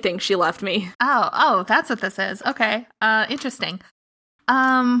the only thing she left me. Oh, that's what this is. Okay. Interesting.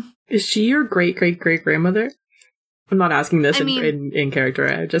 Is she your great-great-great-grandmother? I'm not asking this I mean- in character.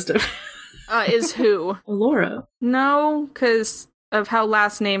 I just... Is who? Laura. No, because of how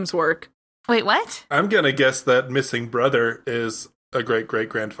last names work. Wait, what? I'm going to guess that missing brother is a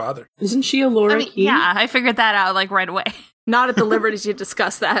great-great-grandfather. Isn't she a Laura I mean, Key? yeah, I figured that out like right away. Not at the liberty to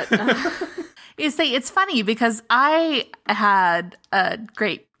discuss that. You see, it's funny because I had a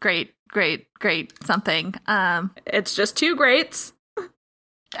great something. It's just 2 greats.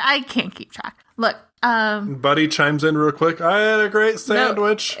 I can't keep track. Look, Buddy chimes in real quick. I had a great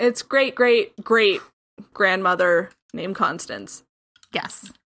sandwich. No, it's great grandmother named Constance.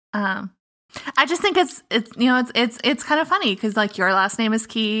 yes. I just think it's kind of funny because like your last name is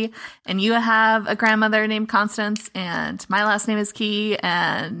Key and you have a grandmother named Constance and my last name is Key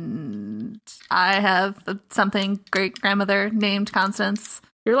and I have something great grandmother named Constance.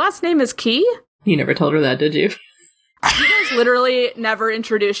 Your last name is Key? You never told her that, did you? You guys literally never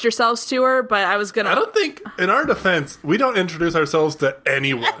introduced yourselves to her, but I was gonna. I don't think, in our defense, we don't introduce ourselves to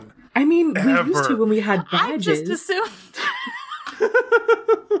anyone. I mean, we used Ever. to when we had I badges. just assumed.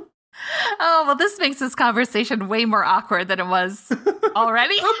 Oh, well, this makes this conversation way more awkward than it was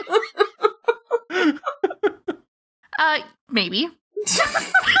already. Maybe.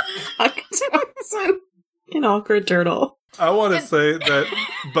 Fuck, Thompson. An awkward turtle. I want to say that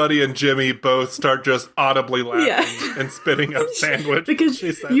Buddy and Jimmy both start just audibly laughing Yeah. and spitting up sandwich. Because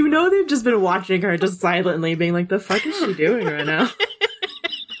She said you that. know they've just been watching her just silently being like, the fuck is she doing right now?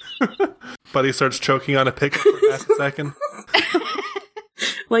 Buddy starts choking on a pickle for half a second.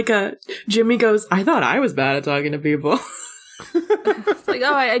 Like, Jimmy goes, I thought I was bad at talking to people. It's like,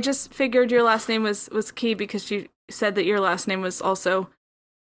 oh, I just figured your last name was Key because you said that your last name was also,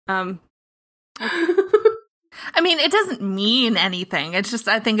 I mean, it doesn't mean anything. It's just,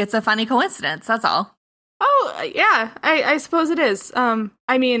 I think it's a funny coincidence. That's all. Oh, yeah, I suppose it is. I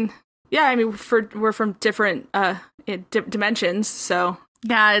mean, we're from different dimensions, so.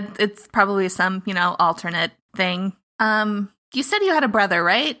 Yeah, it's probably some, alternate thing. You said you had a brother,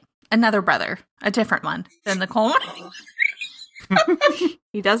 right? Another brother, a different one than the Cole one.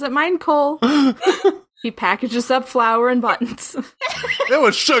 He doesn't mind coal. He packages up flour and buttons. It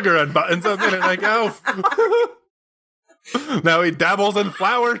was sugar and buttons a minute ago. Now he dabbles in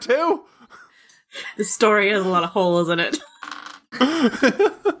flour too. This story has a lot of holes in it.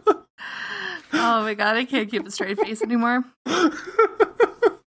 Oh my god, I can't keep a straight face anymore.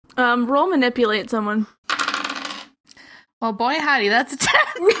 Roll manipulate someone. Well, boy, howdy, that's a 10.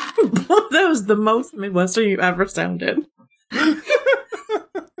 That was the most Midwestern you ever sounded.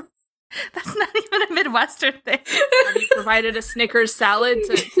 That's not even a Midwestern thing. Have you provided a Snickers salad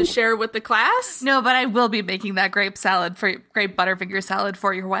to share with the class? No, but I will be making that grape Butterfinger salad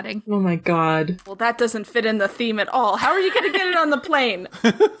for your wedding. Oh my god. Well, that doesn't fit in the theme at all. How are you going to get it on the plane?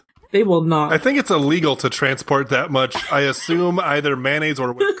 They will not. I think it's illegal to transport that much. I assume either mayonnaise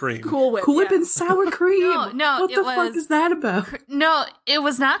or whipped cream. Cool Whip. Cool Whip yeah. and sour cream. No, what the fuck is that about? No, it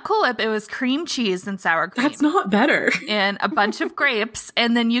was not Cool Whip. It was cream cheese and sour cream. That's not better. And a bunch of grapes,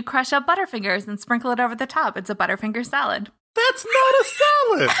 and then you crush up Butterfingers and sprinkle it over the top. It's a Butterfinger salad. That's not a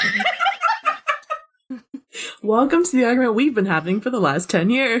salad. Welcome to the argument we've been having for the last 10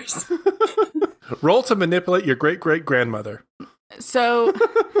 years. Roll to manipulate your great-great-grandmother. So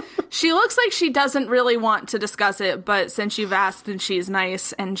she looks like she doesn't really want to discuss it, but since you've asked and she's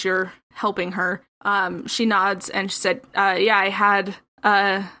nice and you're helping her, she nods and she said, yeah, I had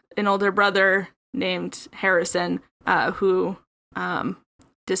an older brother named Harrison who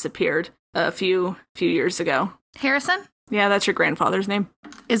disappeared a few years ago. Harrison? Yeah, that's your grandfather's name.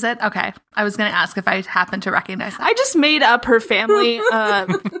 Is it? Okay. I was going to ask if I happened to recognize that. I just made up her family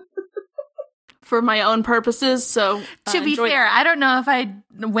for my own purposes, so to be fair, I don't know if I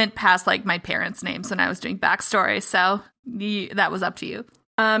went past like my parents' names when I was doing backstory, so that was up to you.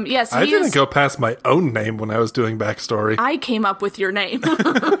 Yes, I didn't go past my own name when I was doing backstory. I came up with your name.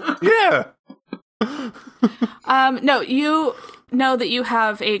 Yeah. No, you know that you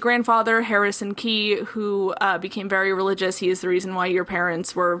have a grandfather, Harrison Key, who became very religious. He is the reason why your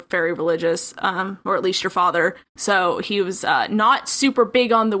parents were very religious, or at least your father. So he was not super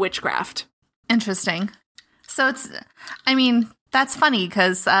big on the witchcraft. Interesting. So that's funny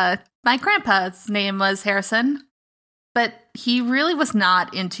because my grandpa's name was Harrison, but he really was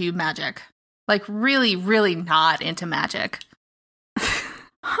not into magic. Like, really, really not into magic.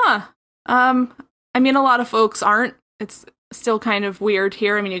 Huh. A lot of folks aren't. It's still kind of weird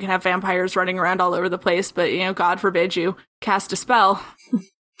here. I mean, you can have vampires running around all over the place, but, God forbid you cast a spell.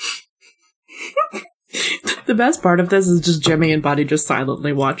 The best part of this is just Jimmy and Buddy just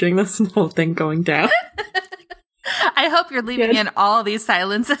silently watching this whole thing going down. I hope you're leaving in all these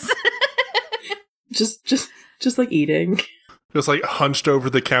silences. just like eating. Just like hunched over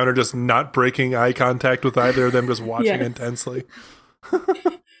the counter, just not breaking eye contact with either of them, just watching intensely.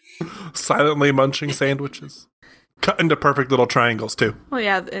 Silently munching sandwiches. Cut into perfect little triangles, too. Well,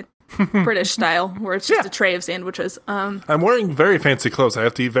 yeah, British style, where it's just a tray of sandwiches. I'm wearing very fancy clothes. I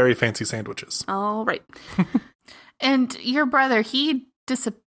have to eat very fancy sandwiches. All right. And your brother, he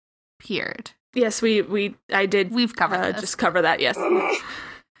disappeared. Yes, I did. We've covered just cover that. Yes.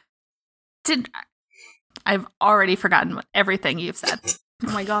 I've already forgotten everything you've said.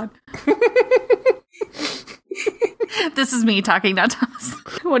 Oh my god. This is me talking, not Thomas.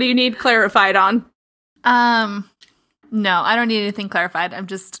 What do you need clarified on? No, I don't need anything clarified. I'm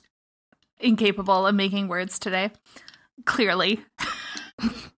just incapable of making words today. Clearly.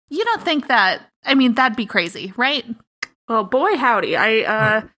 You don't think that, that'd be crazy, right? Well, boy, howdy.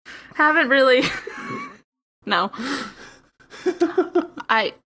 I haven't really... No.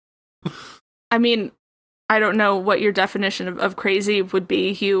 I don't know what your definition of crazy would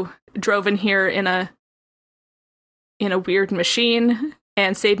be. You drove in here in a weird machine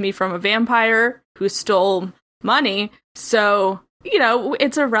and saved me from a vampire who stole money. So,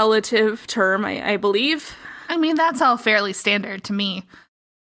 it's a relative term, I believe. That's all fairly standard to me.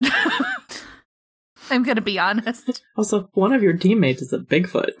 I'm going to be honest. Also, one of your teammates is a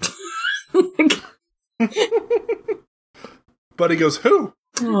Bigfoot. Buddy goes, who?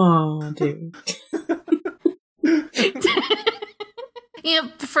 Oh, dude.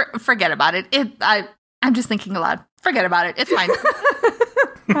 Forget about it. I'm just thinking aloud. Forget about it. It's fine.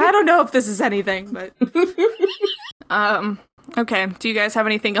 I don't know if this is anything, but... Okay. Do you guys have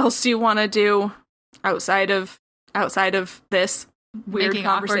anything else you want to do outside of this weird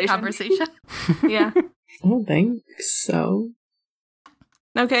conversation? Yeah. I don't think so.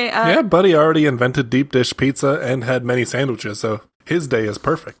 Okay. Yeah, Buddy already invented deep dish pizza and had many sandwiches, so his day is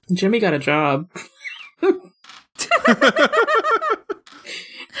perfect. Jimmy got a job.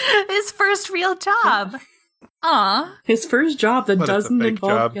 His first real job. Aw. His first job that doesn't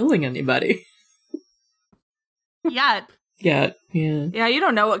involve killing anybody. Yeah. Yeah. Yeah, you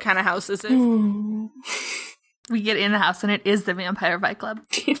don't know what kind of house this is. We get in the house and it is the Vampire Fight Club.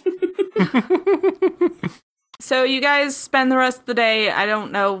 So you guys spend the rest of the day, I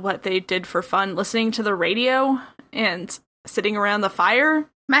don't know what they did for fun, listening to the radio and sitting around the fire.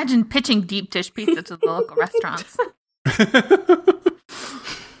 Imagine pitching deep dish pizza to the local restaurants.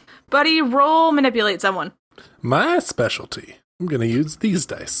 Buddy, roll manipulate someone. My specialty. I'm going to use these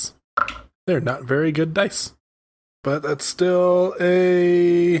dice. They're not very good dice. But that's still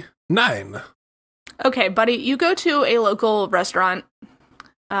a 9. Okay, Buddy, you go to a local restaurant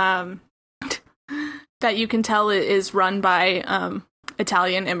that you can tell is run by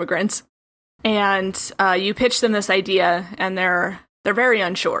Italian immigrants. And you pitch them this idea, and they're very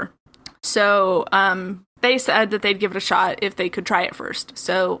unsure. So they said that they'd give it a shot if they could try it first.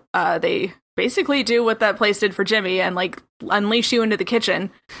 So they basically do what that place did for Jimmy and like unleash you into the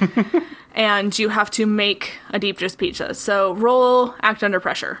kitchen. And you have to make a deep dish pizza. So roll act under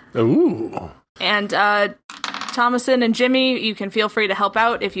pressure. Ooh. And Thomason and Jimmy, you can feel free to help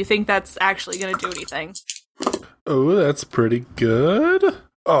out if you think that's actually going to do anything. Oh, that's pretty good.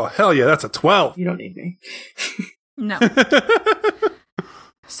 Oh, hell yeah, that's a 12. You don't need me. No.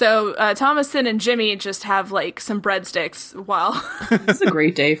 So Thomason and Jimmy just have like some breadsticks while... It's a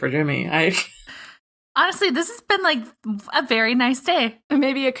great day for Jimmy. Honestly, this has been like a very nice day.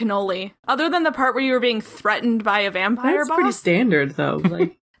 Maybe a cannoli. Other than the part where you were being threatened by a vampire That's boss? pretty standard, though.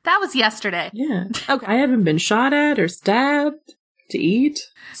 Like, That was yesterday. yeah. Okay. I haven't been shot at or stabbed to eat.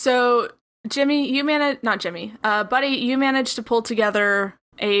 So, Jimmy, Buddy, you managed to pull together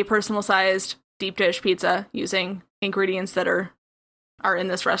a personal-sized deep dish pizza using ingredients that are in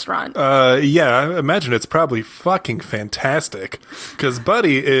this restaurant. Yeah, I imagine it's probably fucking fantastic. Because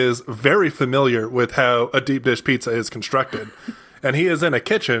Buddy is very familiar with how a deep dish pizza is constructed. And he is in a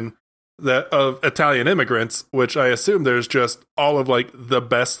kitchen of Italian immigrants, which I assume there's just all of like the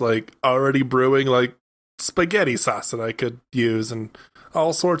best like already brewing like spaghetti sauce that I could use and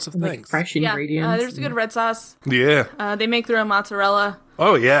all sorts of Like things. fresh ingredients. There's a good red sauce. Yeah. They make their own mozzarella.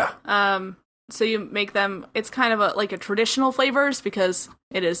 Oh yeah. So you make them, it's kind of a traditional flavors because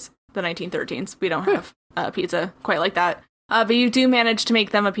it is the 1913s. We don't have pizza quite like that. But you do manage to make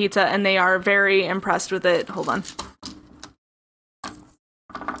them a pizza and they are very impressed with it. Hold on.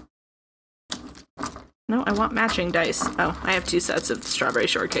 No, I want matching dice. Oh, I have 2 sets of the strawberry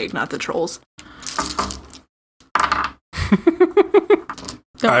shortcake, not the trolls.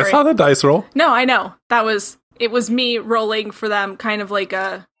 Don't I worry. saw the dice roll. No, I know. It was me rolling for them kind of like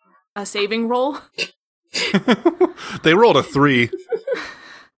a saving roll. They rolled a 3.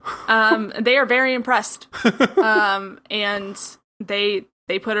 They are very impressed. And they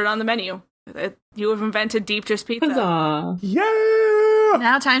put it on the menu. You have invented deep dish pizza. Huzzah. Yeah.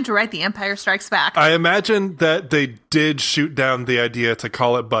 Now time to write The Empire Strikes Back. I imagine that they did shoot down the idea to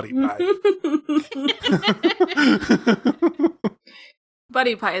call it Buddy Pie.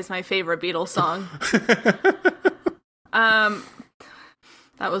 Buddy Pie is my favorite Beatles song.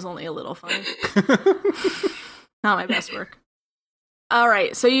 That was only a little funny. Not my best work. All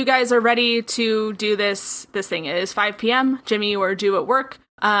right, so you guys are ready to do this thing. It is 5 p.m. Jimmy, you are due at work.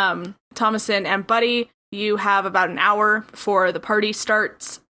 Thomason and Buddy, you have about an hour before the party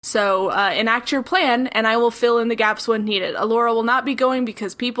starts. So enact your plan, and I will fill in the gaps when needed. Alora will not be going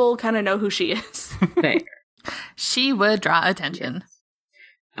because people kind of know who she is. Fair. She would draw attention.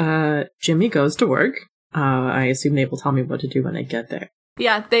 Jimmy goes to work. I assume they will tell me what to do when I get there.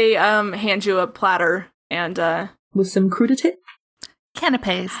 Yeah, they hand you a platter, and With some crudité?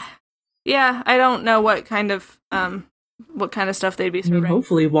 Canapes. yeah, I don't know what kind of stuff they'd be I mean, serving.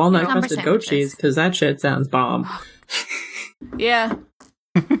 hopefully walnut Number crusted goat sandwiches. cheese, because that shit sounds bomb. Yeah.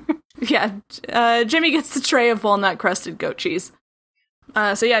 Yeah. Jimmy gets the tray of walnut crusted goat cheese.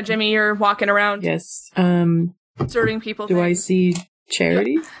 So yeah, Jimmy, you're walking around Yes. serving people Do I things. see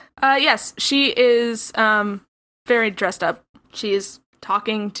Charity? Yes, she is very dressed up. She is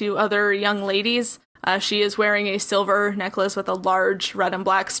talking to other young ladies. She is wearing a silver necklace with a large red and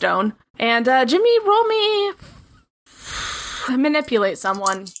black stone. And Jimmy, roll me manipulate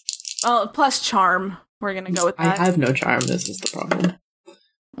someone. Plus charm. We're gonna go with I that. have no charm. This is the problem.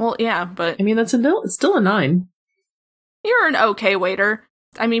 Well, yeah, but I mean, it's still a 9. you're an okay waiter.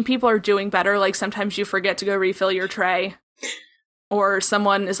 I mean, people are doing better. Like, sometimes you forget to go refill your tray. Or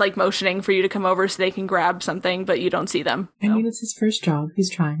someone is, like, motioning for you to come over so they can grab something, but you don't see them. I So. mean, it's his first job. He's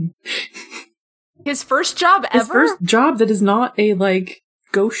trying. His first job His ever? first job that is not a, like,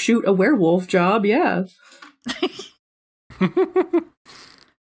 go shoot a werewolf job, yeah.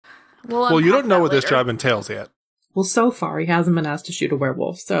 Well, you don't know what this job entails yet. Well, so far, he hasn't been asked to shoot a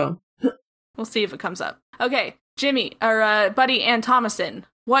werewolf, so... We'll see if it comes up. Okay, Jimmy, or Buddy and Thomason,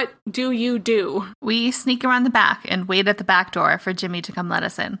 what do you do? We sneak around the back and wait at the back door for Jimmy to come let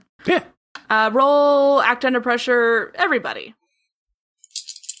us in. Yeah. Roll act under pressure, everybody.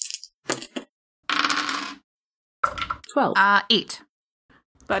 12. 8.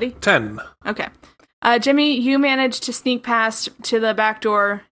 Buddy? 10. Okay. Jimmy, you managed to sneak past to the back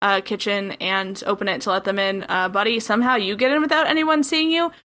door kitchen and open it to let them in. Buddy, somehow you get in without anyone seeing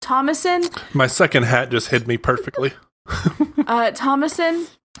you. Thomason? My second hat just hid me perfectly. Thomason,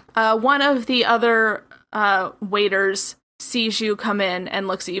 one of the other waiters sees you come in and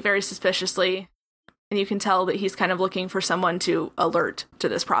looks at you very suspiciously, and you can tell that he's kind of looking for someone to alert to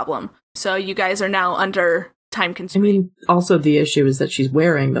this problem. So you guys are now under time I constraint. mean, also the issue is that she's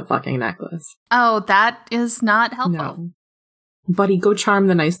wearing the fucking necklace. Oh, that is not helpful. No. Buddy, go charm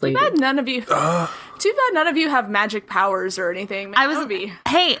the nice lady. Too bad none of you have magic powers or anything. I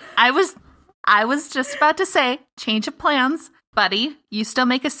was just about to say, change of plans. Buddy, you still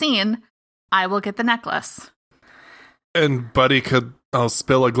make a scene. I will get the necklace. And Buddy I'll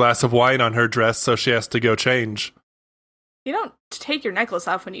spill a glass of wine on her dress, so she has to go change. You don't take your necklace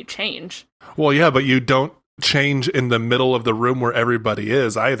off when you change. Well, yeah, but you don't change in the middle of the room where everybody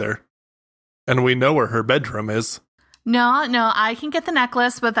is either. And we know where her bedroom is. No, I can get the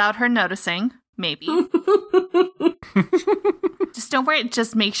necklace without her noticing. Maybe. Just don't worry.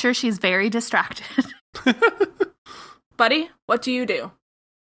 Just make sure she's very distracted. Buddy, what do you do?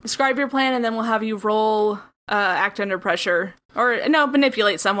 Describe your plan, and then we'll have you roll act under pressure. Or, no,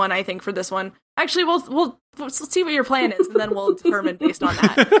 manipulate someone, I think, for this one. Actually, we'll see what your plan is, and then we'll determine based on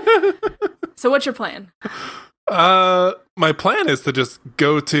that. So what's your plan? My plan is to just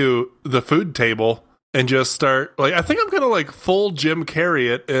go to the food table and just start, I think I'm gonna, full Jim Carrey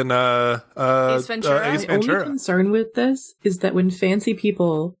it in, Ace Ventura? Ace My only Ventura. concern with this is that when fancy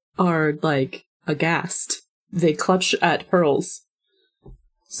people are, aghast, they clutch at pearls.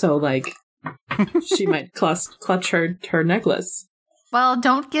 So, she might clutch her necklace. Well,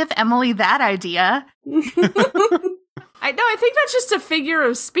 don't give Emily that idea. I think that's just a figure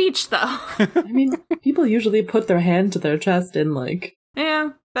of speech, though. I mean, people usually put their hand to their chest and, Yeah,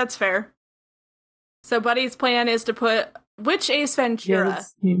 that's fair. So Buddy's plan is to put which Ace Ventura?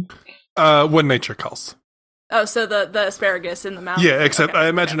 When nature calls. Oh, so the asparagus in the mouth. Yeah, except Okay, I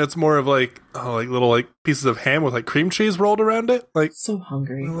imagine it's more of little pieces of ham with cream cheese rolled around it. So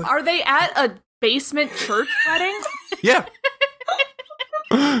hungry. Are they at a basement church wedding? Yeah.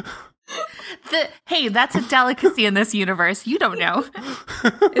 Hey, that's a delicacy in this universe. You don't know.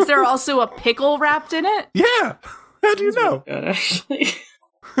 Is there also a pickle wrapped in it? Yeah. How do you know? Good, actually.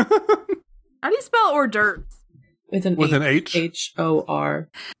 How do you spell hors d'oeuvres? With an H? H-O-R.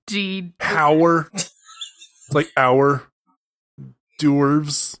 Gee. Hour. It's like our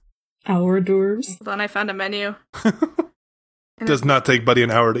dwarves. Our dwarves. Hold on, I found a menu. Does not take Buddy an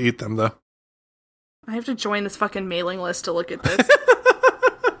hour to eat them, though. I have to join this fucking mailing list to look at this.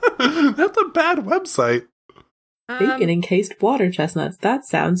 That's a bad website. Bacon encased water chestnuts. That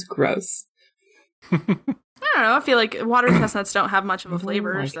sounds gross. I don't know. I feel like water chestnuts don't have much of a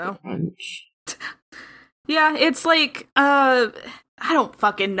flavor, I don't like so. crunch. Yeah, it's I don't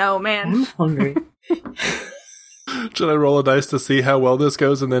fucking know, man. I'm hungry. Should I roll a dice to see how well this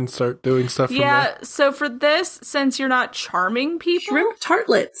goes and then start doing stuff from Yeah, there? so for this, since you're not charming people. Shrimp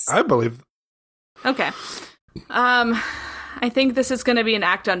tartlets. I believe. Okay. I think this is going to be an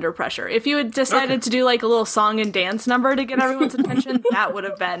act under pressure. If you had decided to do a little song and dance number to get everyone's attention, that would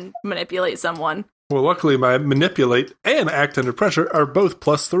have been manipulate someone. Well, luckily my manipulate and act under pressure are both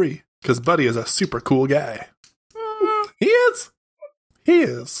 +3, because Buddy is a super cool guy. He is. He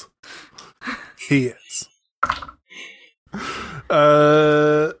is. He is.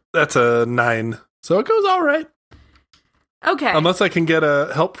 That's a 9. So it goes all right. Okay. Unless I can get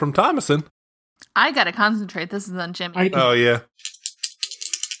help from Thomason. I gotta concentrate. This is on Jimmy. Oh, yeah.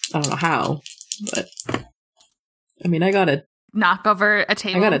 I don't know how, but I mean, I got a Knock over a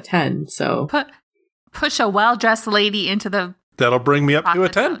table. 10, so Push a well-dressed lady into the That'll bring me up to a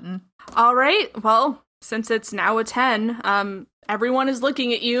chocolate 10. fountain. All right. Well, since it's now a 10, everyone is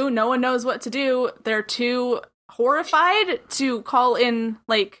looking at you. No one knows what to do. They're too horrified to call in,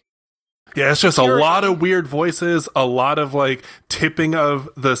 Yeah, it's just a lot of weird voices, a lot of tipping of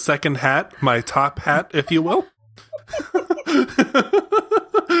the second hat, my top hat, if you will.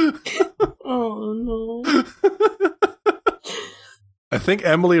 oh no. I think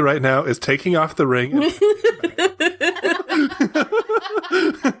Emily right now is taking off the ring.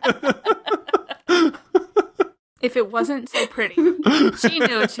 if it wasn't so pretty. She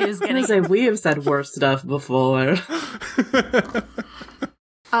knew what she was I getting. was gonna say, we have said worse stuff before.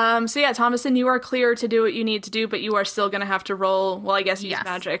 So yeah, Thomason, you are clear to do what you need to do, but you are still going to have to roll, well, I guess use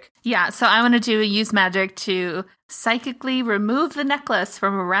magic. Yeah, so I'm going to use magic to psychically remove the necklace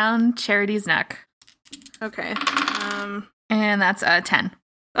from around Charity's neck. Okay. And that's a 10.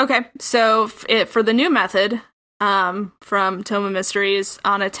 Okay, so for the new method from Tome of Mysteries,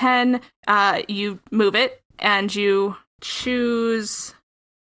 on a 10, you move it, and you choose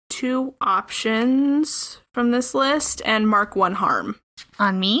 2 options from this list and mark 1 harm.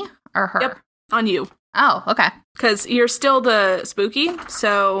 On me or her? Yep, on you. Oh, okay. Because you're still the spooky,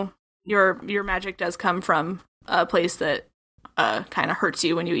 so your magic does come from a place that kind of hurts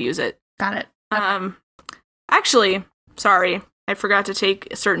you when you use it. Got it. Actually, sorry, I forgot to take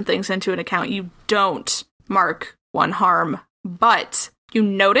certain things into an account. You don't mark 1 harm, but you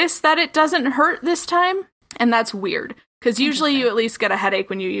notice that it doesn't hurt this time, and that's weird. Because usually you at least get a headache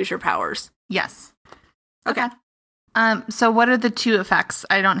when you use your powers. Yes. Okay. So what are the 2 effects?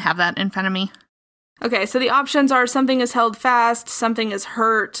 I don't have that in front of me. Okay, so the options are something is held fast, something is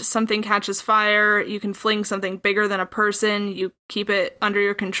hurt, something catches fire, you can fling something bigger than a person, you keep it under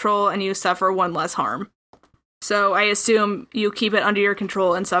your control, and you suffer 1 less harm. So I assume you keep it under your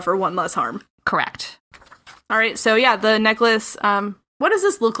control and suffer 1 less harm. Correct. All right, so yeah, the necklace, what does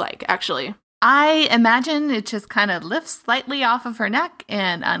this look like, actually? I imagine it just kind of lifts slightly off of her neck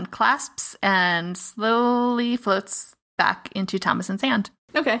and unclasps and slowly floats back into Thomason's hand.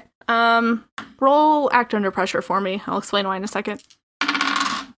 Okay. Roll act under pressure for me. I'll explain why in a second.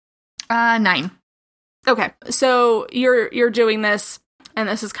 9. Okay, so you're doing this, and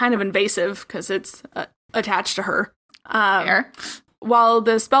this is kind of invasive because it's attached to her. Fair. While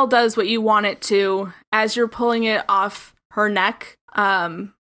the spell does what you want it to, as you're pulling it off her neck,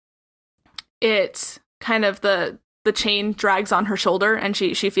 it kind of the chain drags on her shoulder, and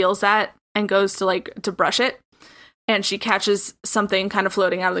she feels that and goes to brush it, and she catches something kind of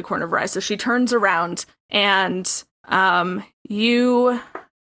floating out of the corner of her eye. So she turns around, and you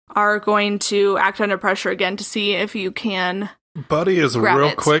are going to act under pressure again to see if you can. Buddy is grab real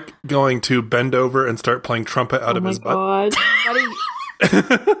it. Quick going to bend over and start playing trumpet out of his butt.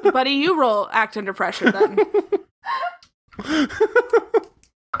 Buddy, you roll act under pressure then.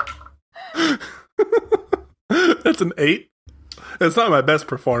 That's an 8. It's not my best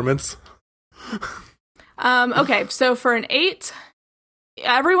performance. Okay, so for an 8,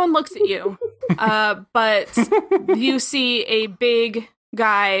 everyone looks at you, but you see a big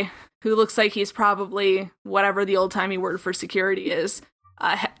guy who looks like he's probably whatever the old-timey word for security is,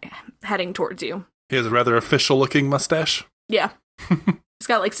 heading towards you. He has a rather official-looking mustache. Yeah. He's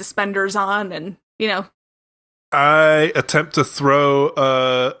got, suspenders on and, I attempt to throw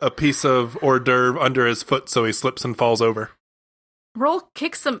a piece of hors d'oeuvre under his foot so he slips and falls over. Roll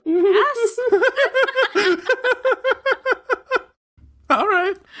kick some ass? All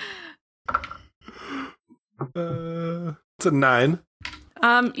right. It's a 9.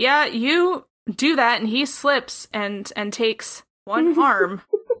 Yeah, you do that, and he slips and takes 1 harm.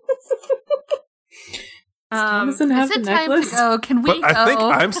 Thomason have Is the it time necklace? to go? Can we But go? I think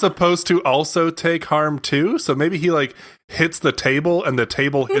I'm supposed to also take harm too, so maybe he hits the table and the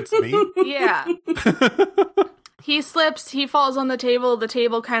table hits me. Yeah. He slips, he falls on the table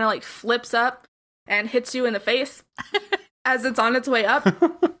kind of flips up and hits you in the face as it's on its way up.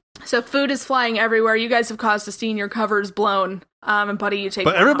 So food is flying everywhere. You guys have caused a scene, your cover's blown. And Buddy, you take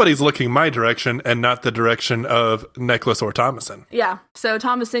But everybody's looking my direction and not the direction of Necklace or Thomason. Yeah, so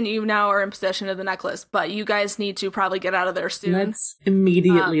Thomason, you now are in possession of the necklace, but you guys need to probably get out of there soon. Let's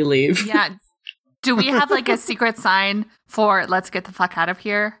immediately leave. Yeah. Do we have a secret sign for let's get the fuck out of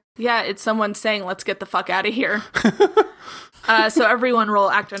here? Yeah, it's someone saying, let's get the fuck out of here. So everyone roll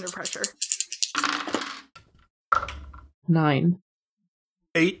act under pressure. 9.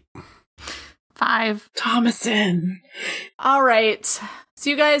 8. 5. Thomason! All right. So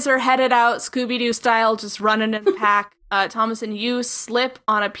you guys are headed out Scooby-Doo style, just running in the pack. Thomason, you slip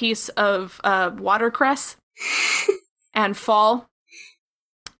on a piece of watercress and fall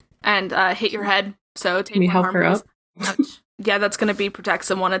and hit your head. So take Can we 1 help harm her first. up? Yeah, that's going to be protect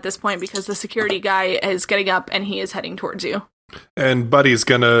someone at this point because the security guy is getting up and he is heading towards you. And Buddy's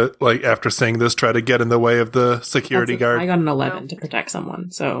gonna, after saying this, try to get in the way of the security guard. I got an 11 to protect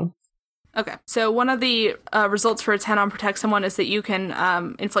someone, so... Okay, so one of the results for a 10 on protect someone is that you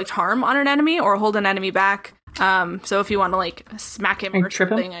can inflict harm on an enemy or hold an enemy back. So if you want to smack him or trip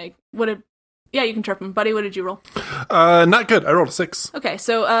something, yeah, you can trip him. Buddy, what did you roll? Not good. I rolled a 6. Okay,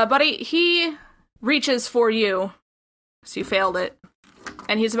 so Buddy, he reaches for you. So you failed it.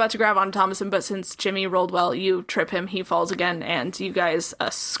 And he's about to grab on Thomason, but since Jimmy rolled well, you trip him, he falls again, and you guys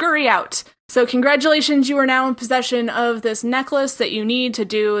scurry out. So congratulations, you are now in possession of this necklace that you need to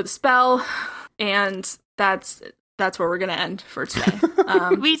do the spell, and that's where we're going to end for today.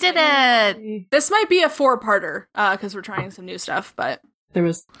 We did it! This might be a 4-parter, because we're trying some new stuff, but...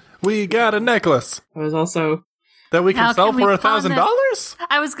 We got a necklace There was also... that we can Now, sell can we for pawn $1,000?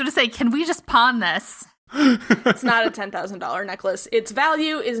 I was going to say, can we just pawn this? It's not a $10,000 necklace. Its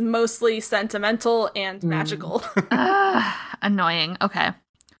value is mostly sentimental and magical. Annoying. Okay.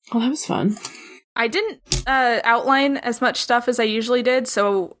 Well, that was fun. I didn't outline as much stuff as I usually did,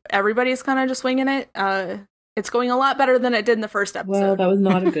 so everybody's kind of just winging it. It's going a lot better than it did in the first episode. Well, that was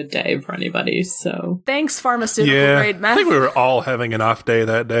not a good day for anybody, so... Thanks, pharmaceutical grade I meth. think we were all having an off day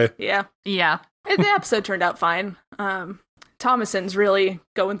that day. Yeah. Yeah. The episode turned out fine. Thomason's really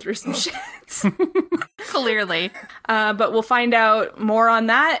going through some shit. Clearly. But we'll find out more on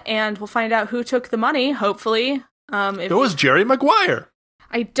that, and we'll find out who took the money, hopefully. It was Jerry Maguire.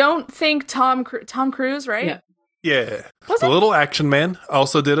 I don't think Tom Cruise, right? Yeah. Yeah. Was The it? Little Action Man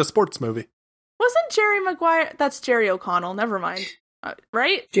also did a sports movie. Wasn't Jerry Maguire? That's Jerry O'Connell. Never mind.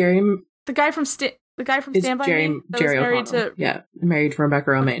 Right? Jerry... The guy from Stand By Jerry, Me? That Jerry was married O'Connell. to Yeah, married to Rebecca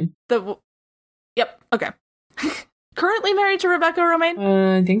Romaine. Yep. Okay. Currently married to Rebecca Romaine?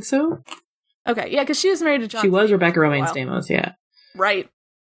 I think so. Okay. Yeah, because she was married to John. She was Rebecca for a Romaine while. Stamos, yeah. Right.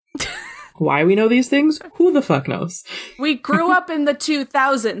 Why we know these things? Who the fuck knows? We grew up in the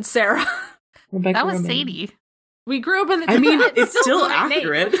 2000s, Sarah. Rebecca That was Romaine. Sadie. We grew up in the. I mean, it's still the right name.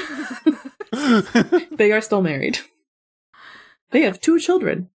 accurate. They are still married. They have 2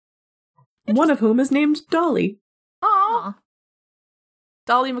 children. One of whom is named Dolly. Aw. Aw,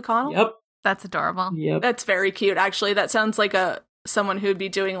 Dolly McConnell. Yep. that's adorable. Yep. That's very cute. Actually, that sounds like someone who'd be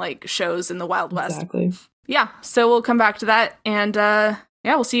doing like shows in the Wild West. Exactly. Yeah. So we'll come back to that, and yeah,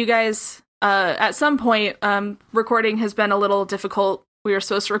 we'll see you guys at some point. Recording has been a little difficult. We were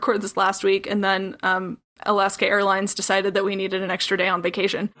supposed to record this last week, and then Alaska Airlines decided that we needed an extra day on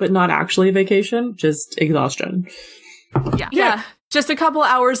vacation. But not actually vacation, just exhaustion. Yeah. Just a couple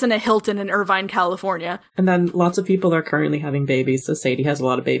hours in a Hilton in Irvine, California. And then lots of people are currently having babies, so Sadie has a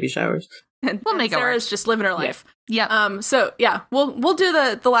lot of baby showers. And, We'll make it Sarah's just living her life. Yep. So yeah, we'll do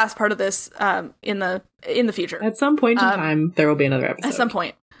the last part of this in the future. At some point in time, there will be another episode. At some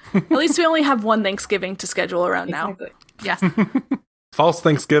point. At least we only have one Thanksgiving to schedule around now. Exactly. Yes. False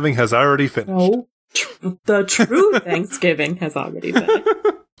Thanksgiving has already finished. No. The true Thanksgiving has already finished.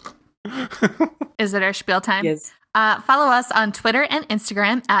 Is it our spiel time? Yes. Follow us on Twitter and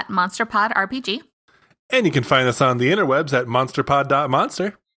Instagram at MonsterPodRPG. And you can find us on the interwebs at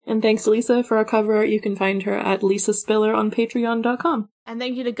monsterpod.monster. And thanks to Lisa for our cover art. You can find her at Lisa Spiller on patreon.com. And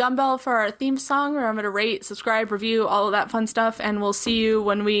thank you to Gumbell for our theme song. Remember to rate, subscribe, review, all of that fun stuff. And we'll see you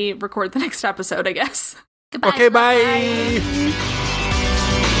when we record the next episode, I guess. Goodbye. Okay, bye.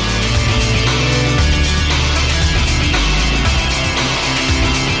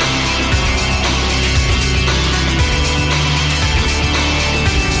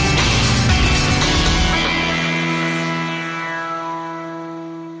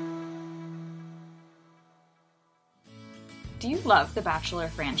 Do you love the Bachelor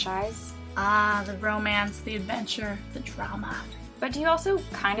franchise? Ah, the romance, the adventure, the drama. But do you also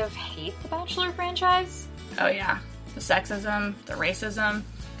kind of hate the Bachelor franchise? Oh yeah, the sexism, the racism,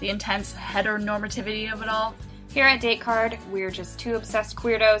 the intense heteronormativity of it all. Here at Date Card, we're just 2 obsessed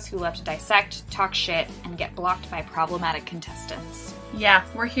queerdos who love to dissect, talk shit, and get blocked by problematic contestants. Yeah,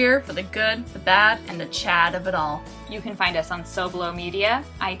 we're here for the good, the bad, and the Chad of it all. You can find us on Soblo Media,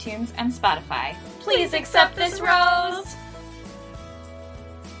 iTunes, and Spotify. Please accept this rose!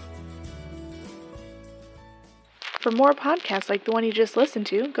 For more podcasts like the one you just listened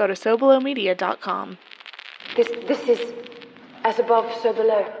to, go to SoBelowMedia.com. This is as above, so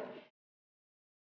below.